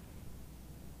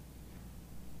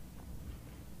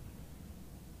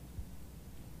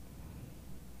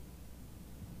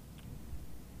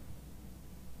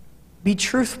 Be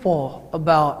truthful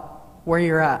about where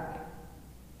you're at.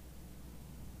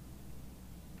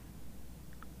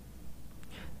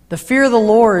 The fear of the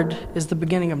Lord is the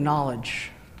beginning of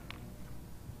knowledge.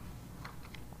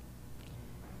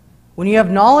 When you have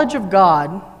knowledge of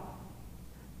God,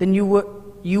 then you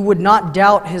would not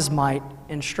doubt his might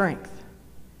and strength.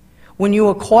 When you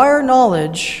acquire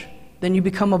knowledge, then you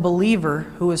become a believer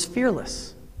who is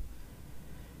fearless.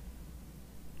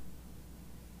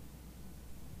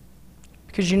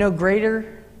 Because you know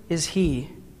greater is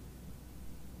he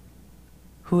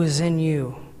who is in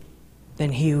you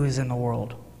than he who is in the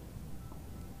world.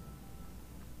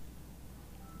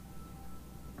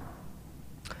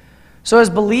 So as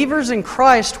believers in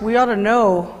Christ, we ought to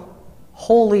know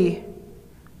holy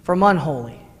from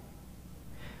unholy.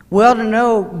 We ought to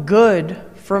know good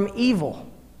from evil.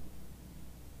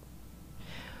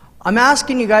 I'm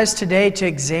asking you guys today to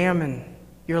examine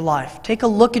your life. Take a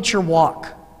look at your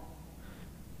walk.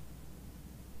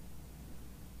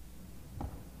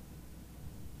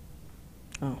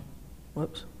 Oh,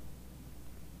 whoops.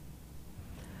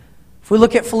 If we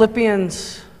look at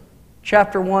Philippians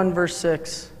chapter 1, verse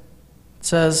 6, it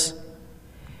says,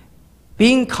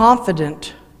 "Being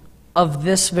confident of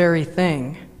this very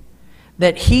thing,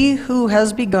 that he who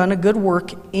has begun a good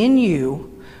work in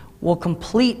you will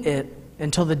complete it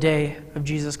until the day of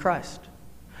Jesus Christ."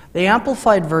 The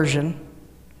Amplified Version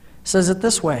says it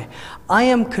this way: I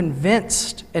am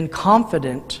convinced and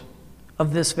confident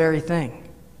of this very thing,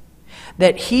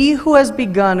 that he who has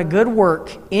begun a good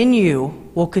work in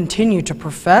you will continue to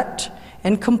perfect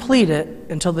and complete it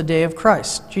until the day of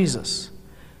Christ Jesus,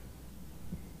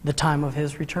 the time of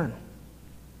his return.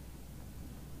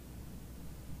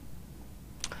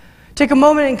 Take a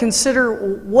moment and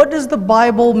consider, what does the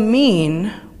Bible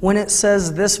mean when it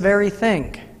says this very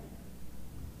thing?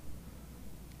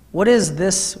 What is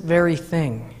this very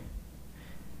thing?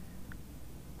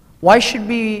 Why should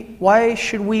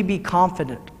we be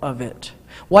confident of it?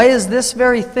 Why is this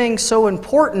very thing so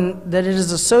important that it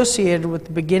is associated with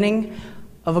the beginning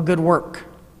of a good work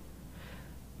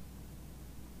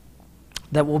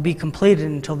that will be completed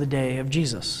until the day of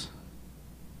Jesus?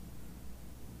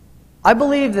 I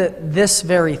believe that this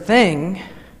very thing,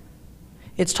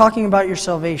 it's talking about your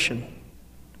salvation.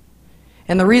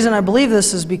 And the reason I believe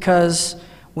this is because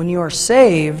when you are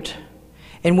saved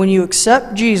and when you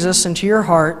accept Jesus into your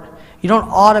heart, you don't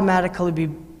automatically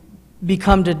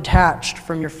become detached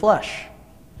from your flesh.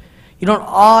 You don't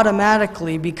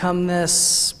automatically become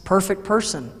this perfect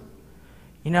person.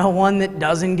 One that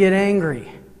doesn't get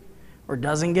angry or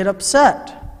doesn't get upset.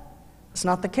 That's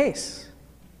not the case.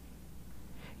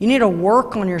 You need to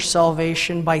work on your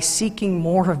salvation by seeking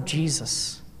more of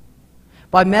Jesus,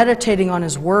 by meditating on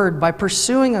His Word, by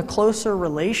pursuing a closer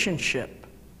relationship.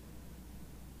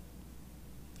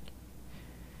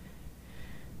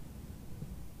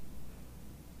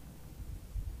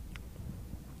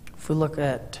 If we look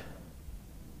at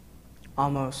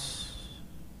Amos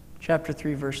chapter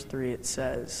 3, verse 3, it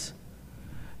says,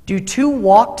 "Do two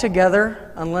walk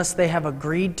together unless they have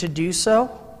agreed to do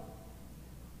so?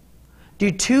 Do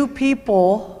two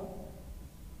people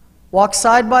walk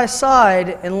side by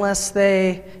side unless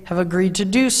they have agreed to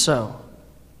do so?"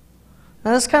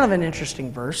 Now that's kind of an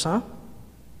interesting verse, huh?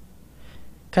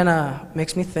 Kind of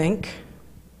makes me think.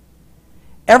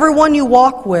 Everyone you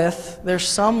walk with, there's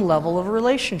some level of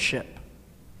relationship.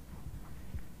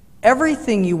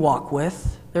 Everything you walk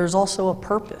with, there's also a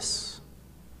purpose.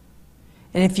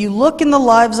 And if you look in the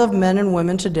lives of men and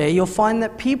women today, you'll find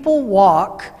that people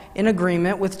walk in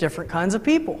agreement with different kinds of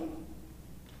people.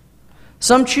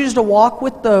 Some choose to walk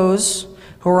with those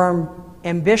who are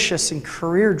ambitious and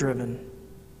career-driven.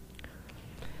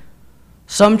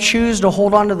 Some choose to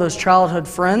hold on to those childhood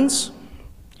friends,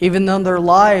 even though their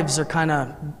lives are kind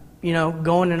of,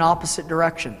 going in opposite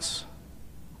directions.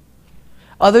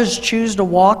 Others choose to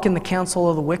walk in the counsel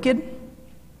of the wicked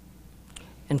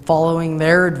and following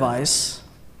their advice.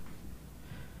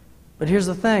 But here's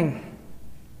the thing.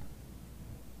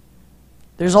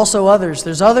 There's also others.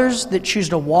 There's others that choose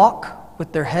to walk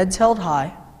with their heads held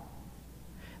high.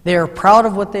 They are proud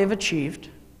of what they've achieved,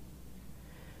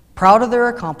 proud of their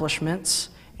accomplishments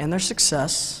and their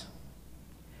success.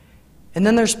 And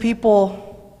then there's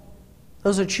people,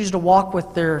 those that choose to walk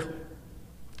with their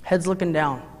heads looking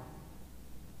down.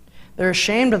 They're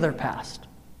ashamed of their past.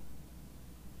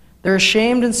 They're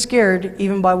ashamed and scared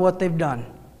even by what they've done.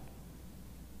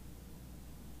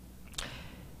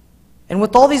 And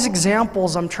with all these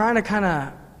examples, I'm trying to kind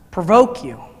of provoke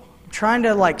you. I'm trying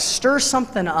to stir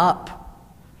something up.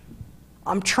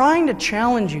 I'm trying to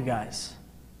challenge you guys.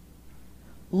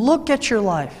 Look at your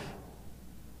life.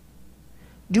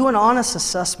 Do an honest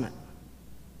assessment.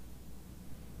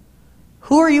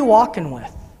 Who are you walking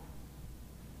with?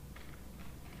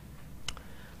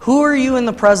 Who are you in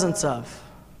the presence of?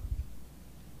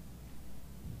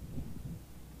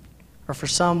 Or for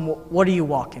some, what are you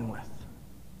walking with?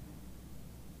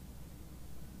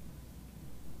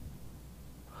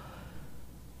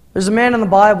 There's a man in the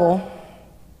Bible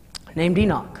named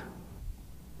Enoch.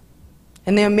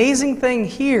 And the amazing thing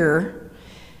here,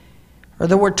 or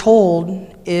that we're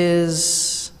told,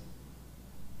 is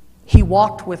he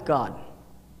walked with God.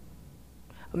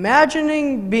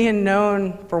 Imagining being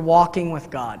known for walking with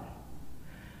God.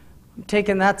 I'm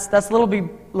taking that's a little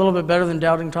bit better than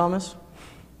Doubting Thomas.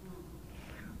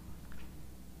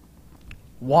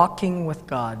 Walking with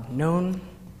God, known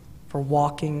for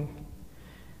walking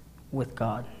with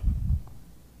God.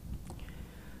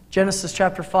 Genesis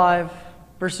chapter 5,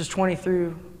 verses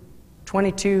 22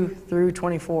 through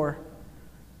 24.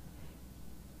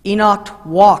 Enoch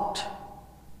walked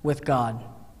with God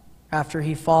after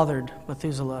he fathered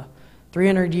Methuselah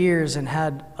 300 years and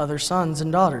had other sons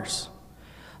and daughters.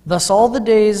 Thus all the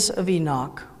days of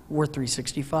Enoch were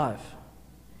 365.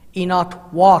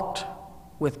 Enoch walked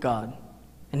with God,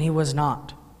 and he was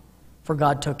not, for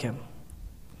God took him.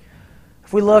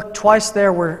 If we look twice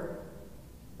there, we're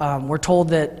told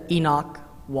that Enoch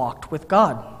walked with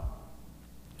God.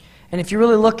 And if you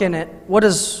really look in it, what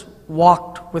does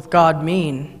walked with God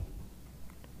mean?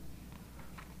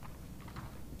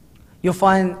 You'll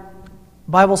find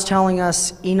Bible's telling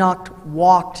us Enoch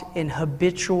walked in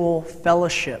habitual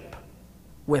fellowship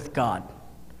with God.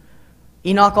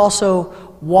 Enoch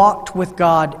also walked with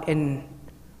God in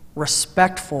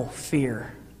respectful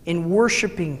fear, in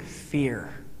worshiping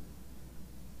fear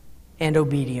and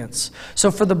obedience. So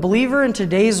for the believer in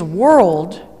today's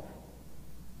world,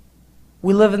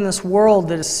 we live in this world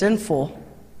that is sinful,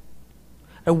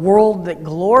 a world that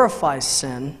glorifies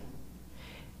sin.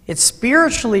 It's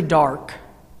spiritually dark,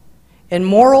 and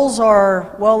morals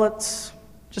are, well, let's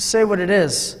just say what it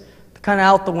is, kind of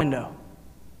out the window.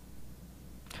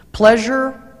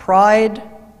 Pleasure, pride,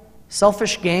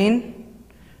 selfish gain,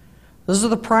 those are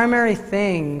the primary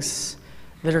things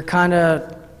that are kind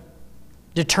of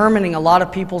determining a lot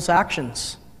of people's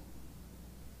actions.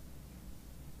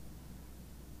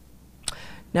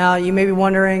 Now, you may be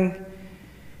wondering,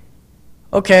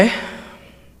 okay,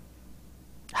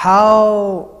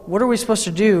 what are we supposed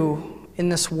to do in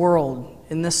this world,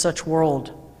 in this such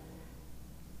world?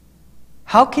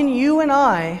 How can you and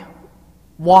I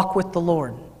walk with the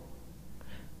Lord?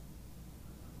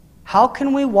 How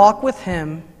can we walk with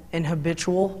Him in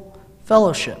habitual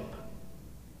fellowship?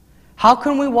 How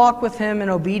can we walk with Him in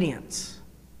obedience?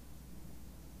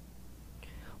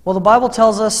 Well, the Bible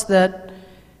tells us that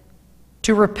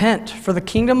to repent, for the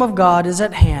kingdom of God is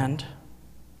at hand.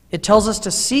 It tells us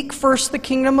to seek first the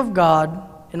kingdom of God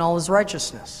in all His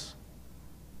righteousness.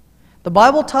 The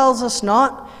Bible tells us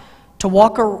not to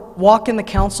walk in the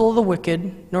counsel of the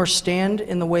wicked, nor stand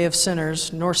in the way of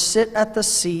sinners, nor sit at the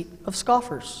seat of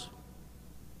scoffers.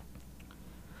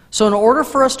 So in order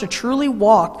for us to truly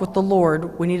walk with the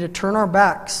Lord, we need to turn our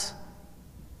backs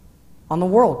on the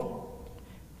world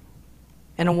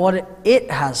and on what it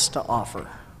has to offer.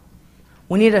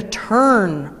 We need to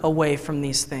turn away from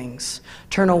these things.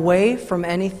 Turn away from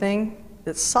anything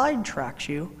that sidetracks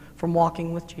you from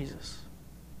walking with Jesus.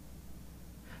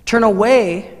 Turn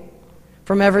away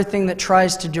from everything that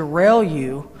tries to derail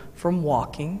you from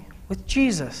walking with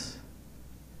Jesus.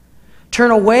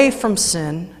 Turn away from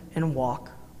sin and walk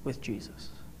with Jesus.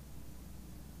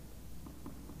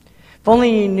 If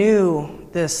only you knew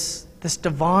this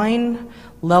divine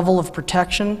level of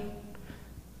protection.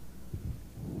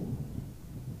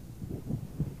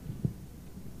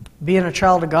 Being a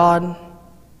child of God,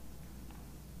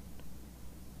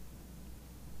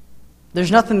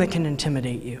 there's nothing that can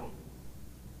intimidate you.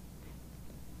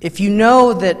 If you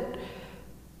know that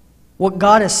what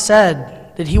God has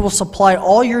said, that He will supply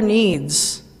all your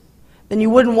needs, then you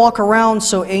wouldn't walk around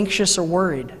so anxious or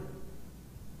worried.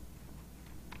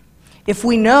 If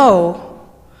we know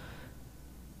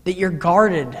that you're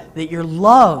guarded, that you're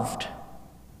loved,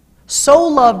 so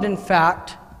loved in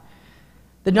fact,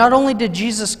 that not only did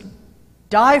Jesus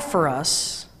die for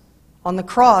us on the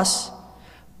cross,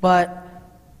 but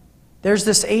there's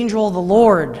this angel of the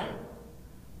Lord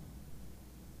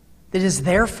that is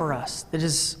there for us, that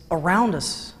is around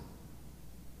us,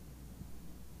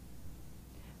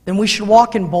 then we should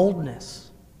walk in boldness.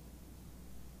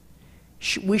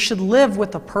 We should live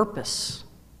with a purpose.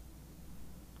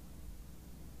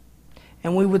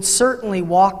 And we would certainly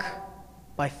walk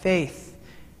by faith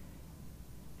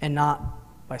and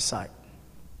not by sight.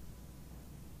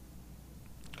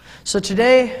 So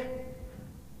today,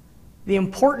 the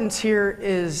importance here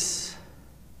is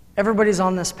everybody's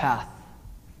on this path.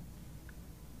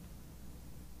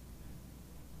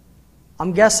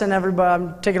 I'm guessing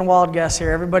I'm taking a wild guess here,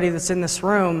 everybody that's in this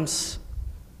room's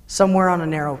somewhere on the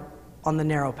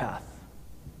narrow path.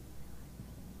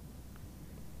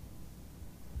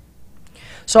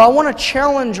 So I want to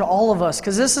challenge all of us,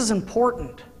 because this is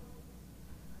important.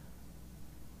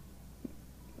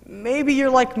 Maybe you're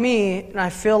like me, and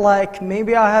I feel like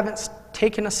maybe I haven't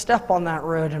taken a step on that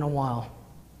road in a while.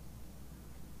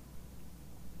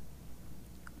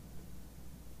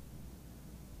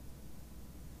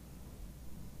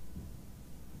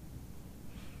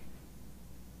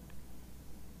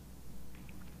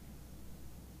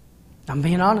 I'm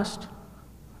being honest.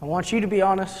 I want you to be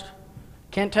honest.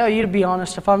 Can't tell you to be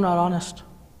honest if I'm not honest.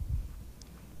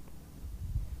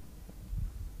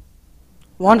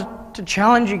 I want to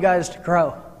challenge you guys to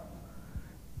grow.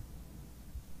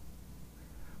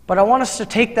 But I want us to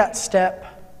take that step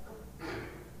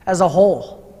as a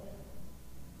whole.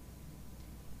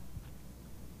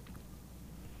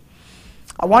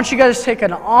 I want you guys to take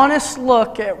an honest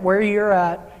look at where you're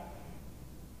at.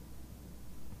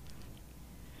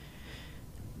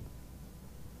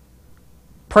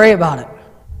 Pray about it.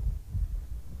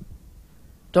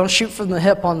 Don't shoot from the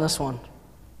hip on this one.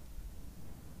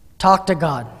 Talk to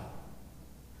God.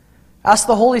 Ask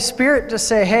the Holy Spirit to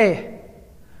say, hey,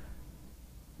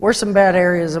 where's some bad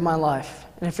areas of my life?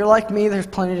 And if you're like me, there's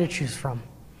plenty to choose from.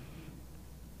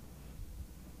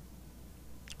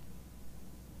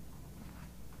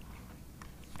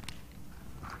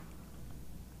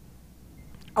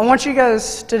 I want you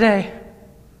guys today,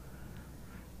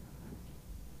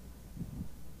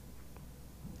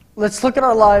 let's look at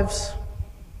our lives.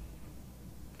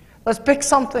 Let's pick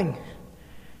something.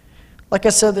 Like I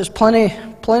said, there's plenty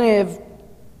of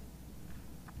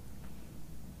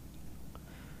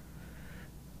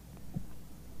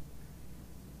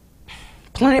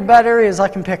bad areas I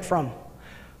can pick from.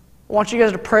 I want you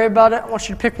guys to pray about it. I want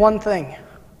you to pick one thing.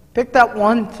 Pick that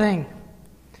one thing.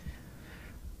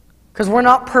 Because we're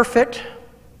not perfect.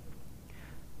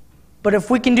 But if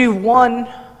we can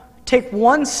take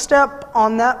one step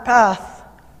on that path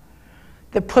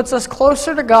that puts us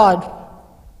closer to God,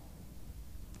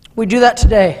 we do that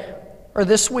today or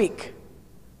this week.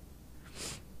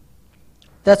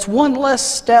 That's one less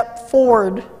step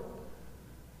forward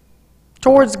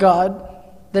towards God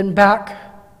than back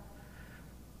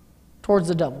towards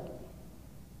the devil.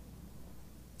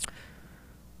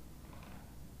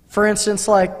 For instance,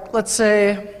 like, let's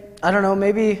say, I don't know,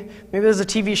 maybe there's a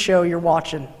TV show you're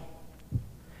watching,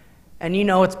 and you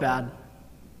know it's bad.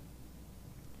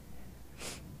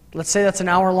 Let's say that's an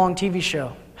hour-long TV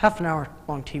show, half an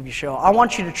hour-long TV show. I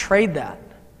want you to trade that.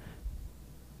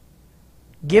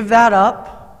 Give that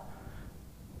up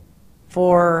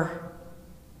for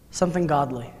something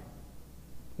godly.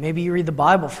 Maybe you read the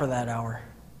Bible for that hour.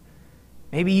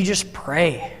 Maybe you just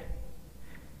pray.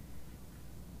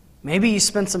 Maybe you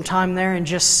spend some time there and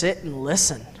just sit and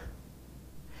listen.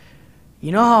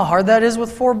 You know how hard that is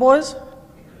with 4 boys?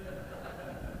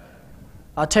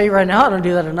 I'll tell you right now, I don't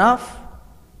do that enough.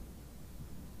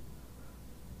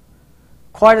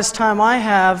 Quietest time I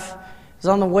have is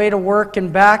on the way to work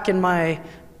and back in my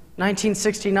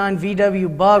 1969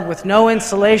 VW Bug with no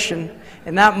insulation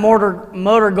and that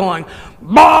motor going,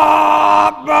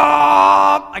 bop,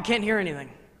 bop. I can't hear anything.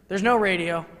 There's no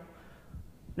radio,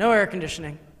 no air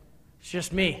conditioning. It's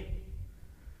just me.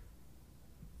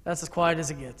 That's as quiet as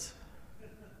it gets.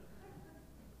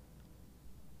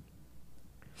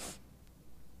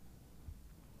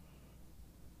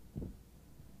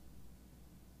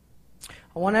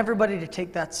 I want everybody to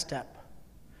take that step.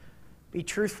 Be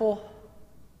truthful.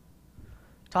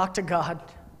 Talk to God.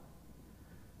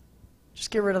 Just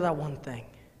get rid of that one thing.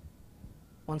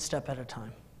 One step at a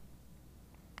time.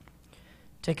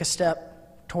 Take a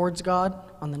step towards God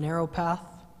on the narrow path,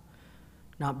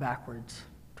 not backwards,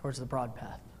 towards the broad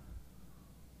path.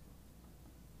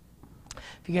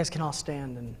 If you guys can all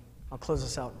stand, and I'll close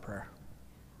this out in prayer.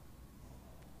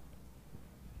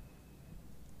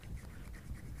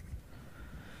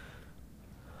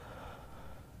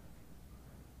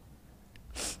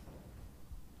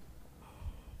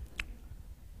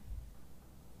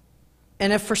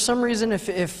 And if for some reason,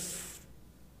 if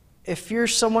you're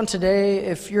someone today,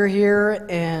 if you're here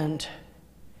and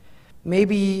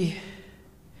maybe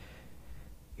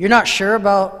you're not sure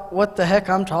about what the heck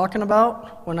I'm talking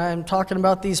about when I'm talking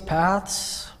about these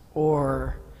paths,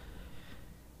 or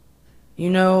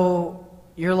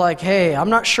you're like, hey,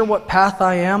 I'm not sure what path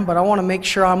I am, but I want to make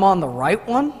sure I'm on the right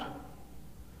one,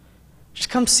 just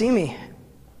come see me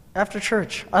after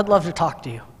church. I'd love to talk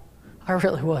to you. I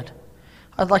really would.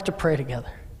 I'd like to pray together.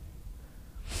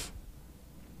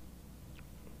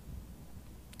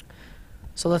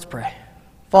 So let's pray.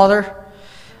 Father,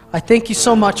 I thank you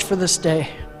so much for this day.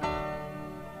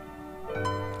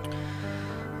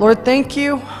 Lord, thank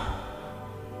you.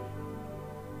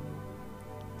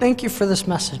 Thank you for this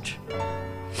message.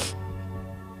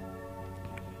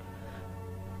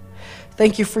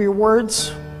 Thank you for your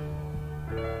words.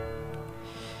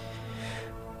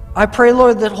 I pray,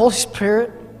 Lord, that Holy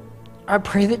Spirit, I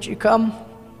pray that you come,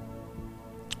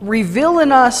 reveal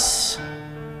in us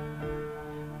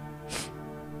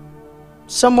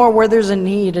somewhere where there's a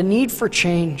need for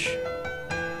change.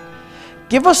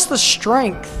 Give us the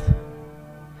strength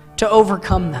to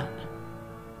overcome that.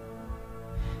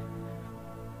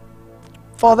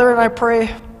 Father, and I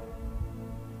pray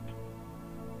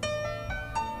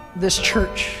this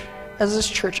church, as this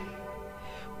church,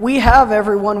 we have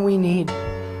everyone we need.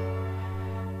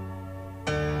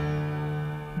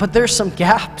 But there's some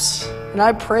gaps, and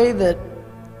I pray that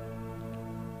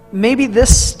maybe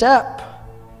this step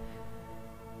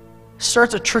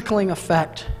starts a trickling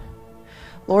effect.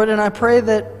 Lord, and I pray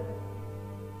that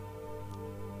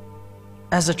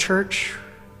as a church,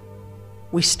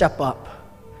 we step up.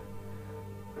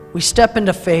 We step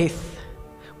into faith.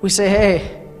 We say,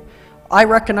 hey, I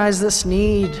recognize this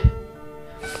need,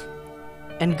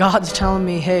 And God's telling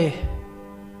me, hey,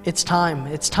 it's time.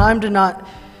 It's time to not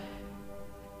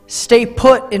stay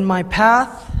put in my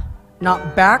path,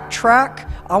 not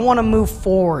backtrack. I want to move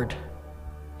forward.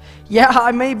 Yeah,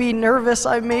 I may be nervous,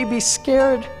 I may be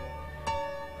scared,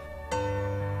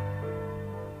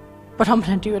 but I'm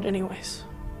going to do it anyways.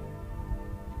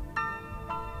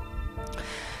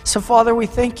 So, Father, we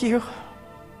thank you.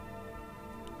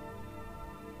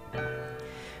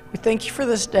 We thank you for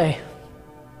this day.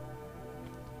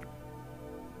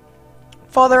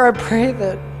 Father, I pray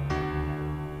that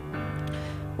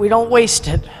we don't waste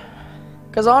it.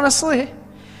 Because honestly,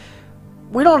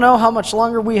 we don't know how much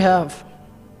longer we have.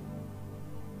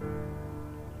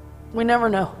 We never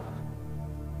know.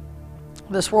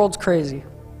 This world's crazy.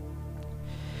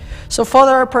 So,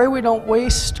 Father, I pray we don't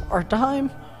waste our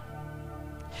time.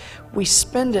 We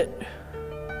spend it.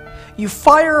 You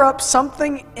fire up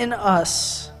something in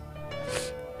us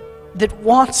that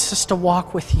wants us to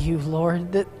walk with you,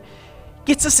 Lord, that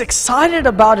gets us excited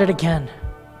about it again.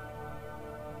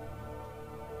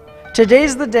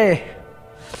 Today's the day.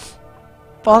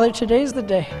 Father, today's the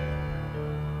day.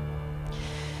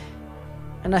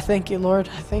 And I thank you, Lord.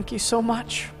 I thank you so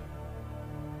much.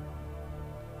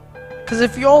 Because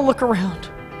if you all look around,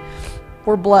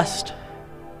 we're blessed.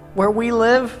 Where we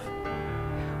live,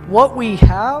 what we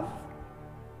have,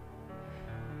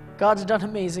 God's done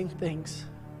amazing things.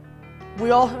 We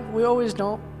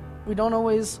don't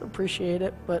always appreciate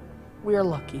it, but we are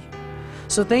lucky.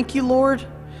 So thank you, Lord,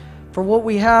 for what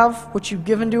we have, what you've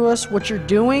given to us, what you're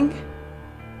doing,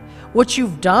 what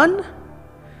you've done.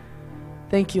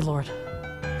 Thank you, Lord.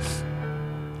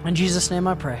 In Jesus' name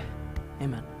I pray.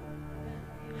 Amen.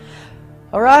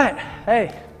 All right.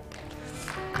 Hey.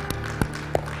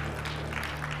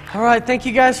 All right. Thank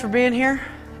you guys for being here.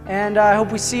 And I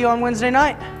hope we see you on Wednesday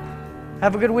night.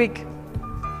 Have a good week.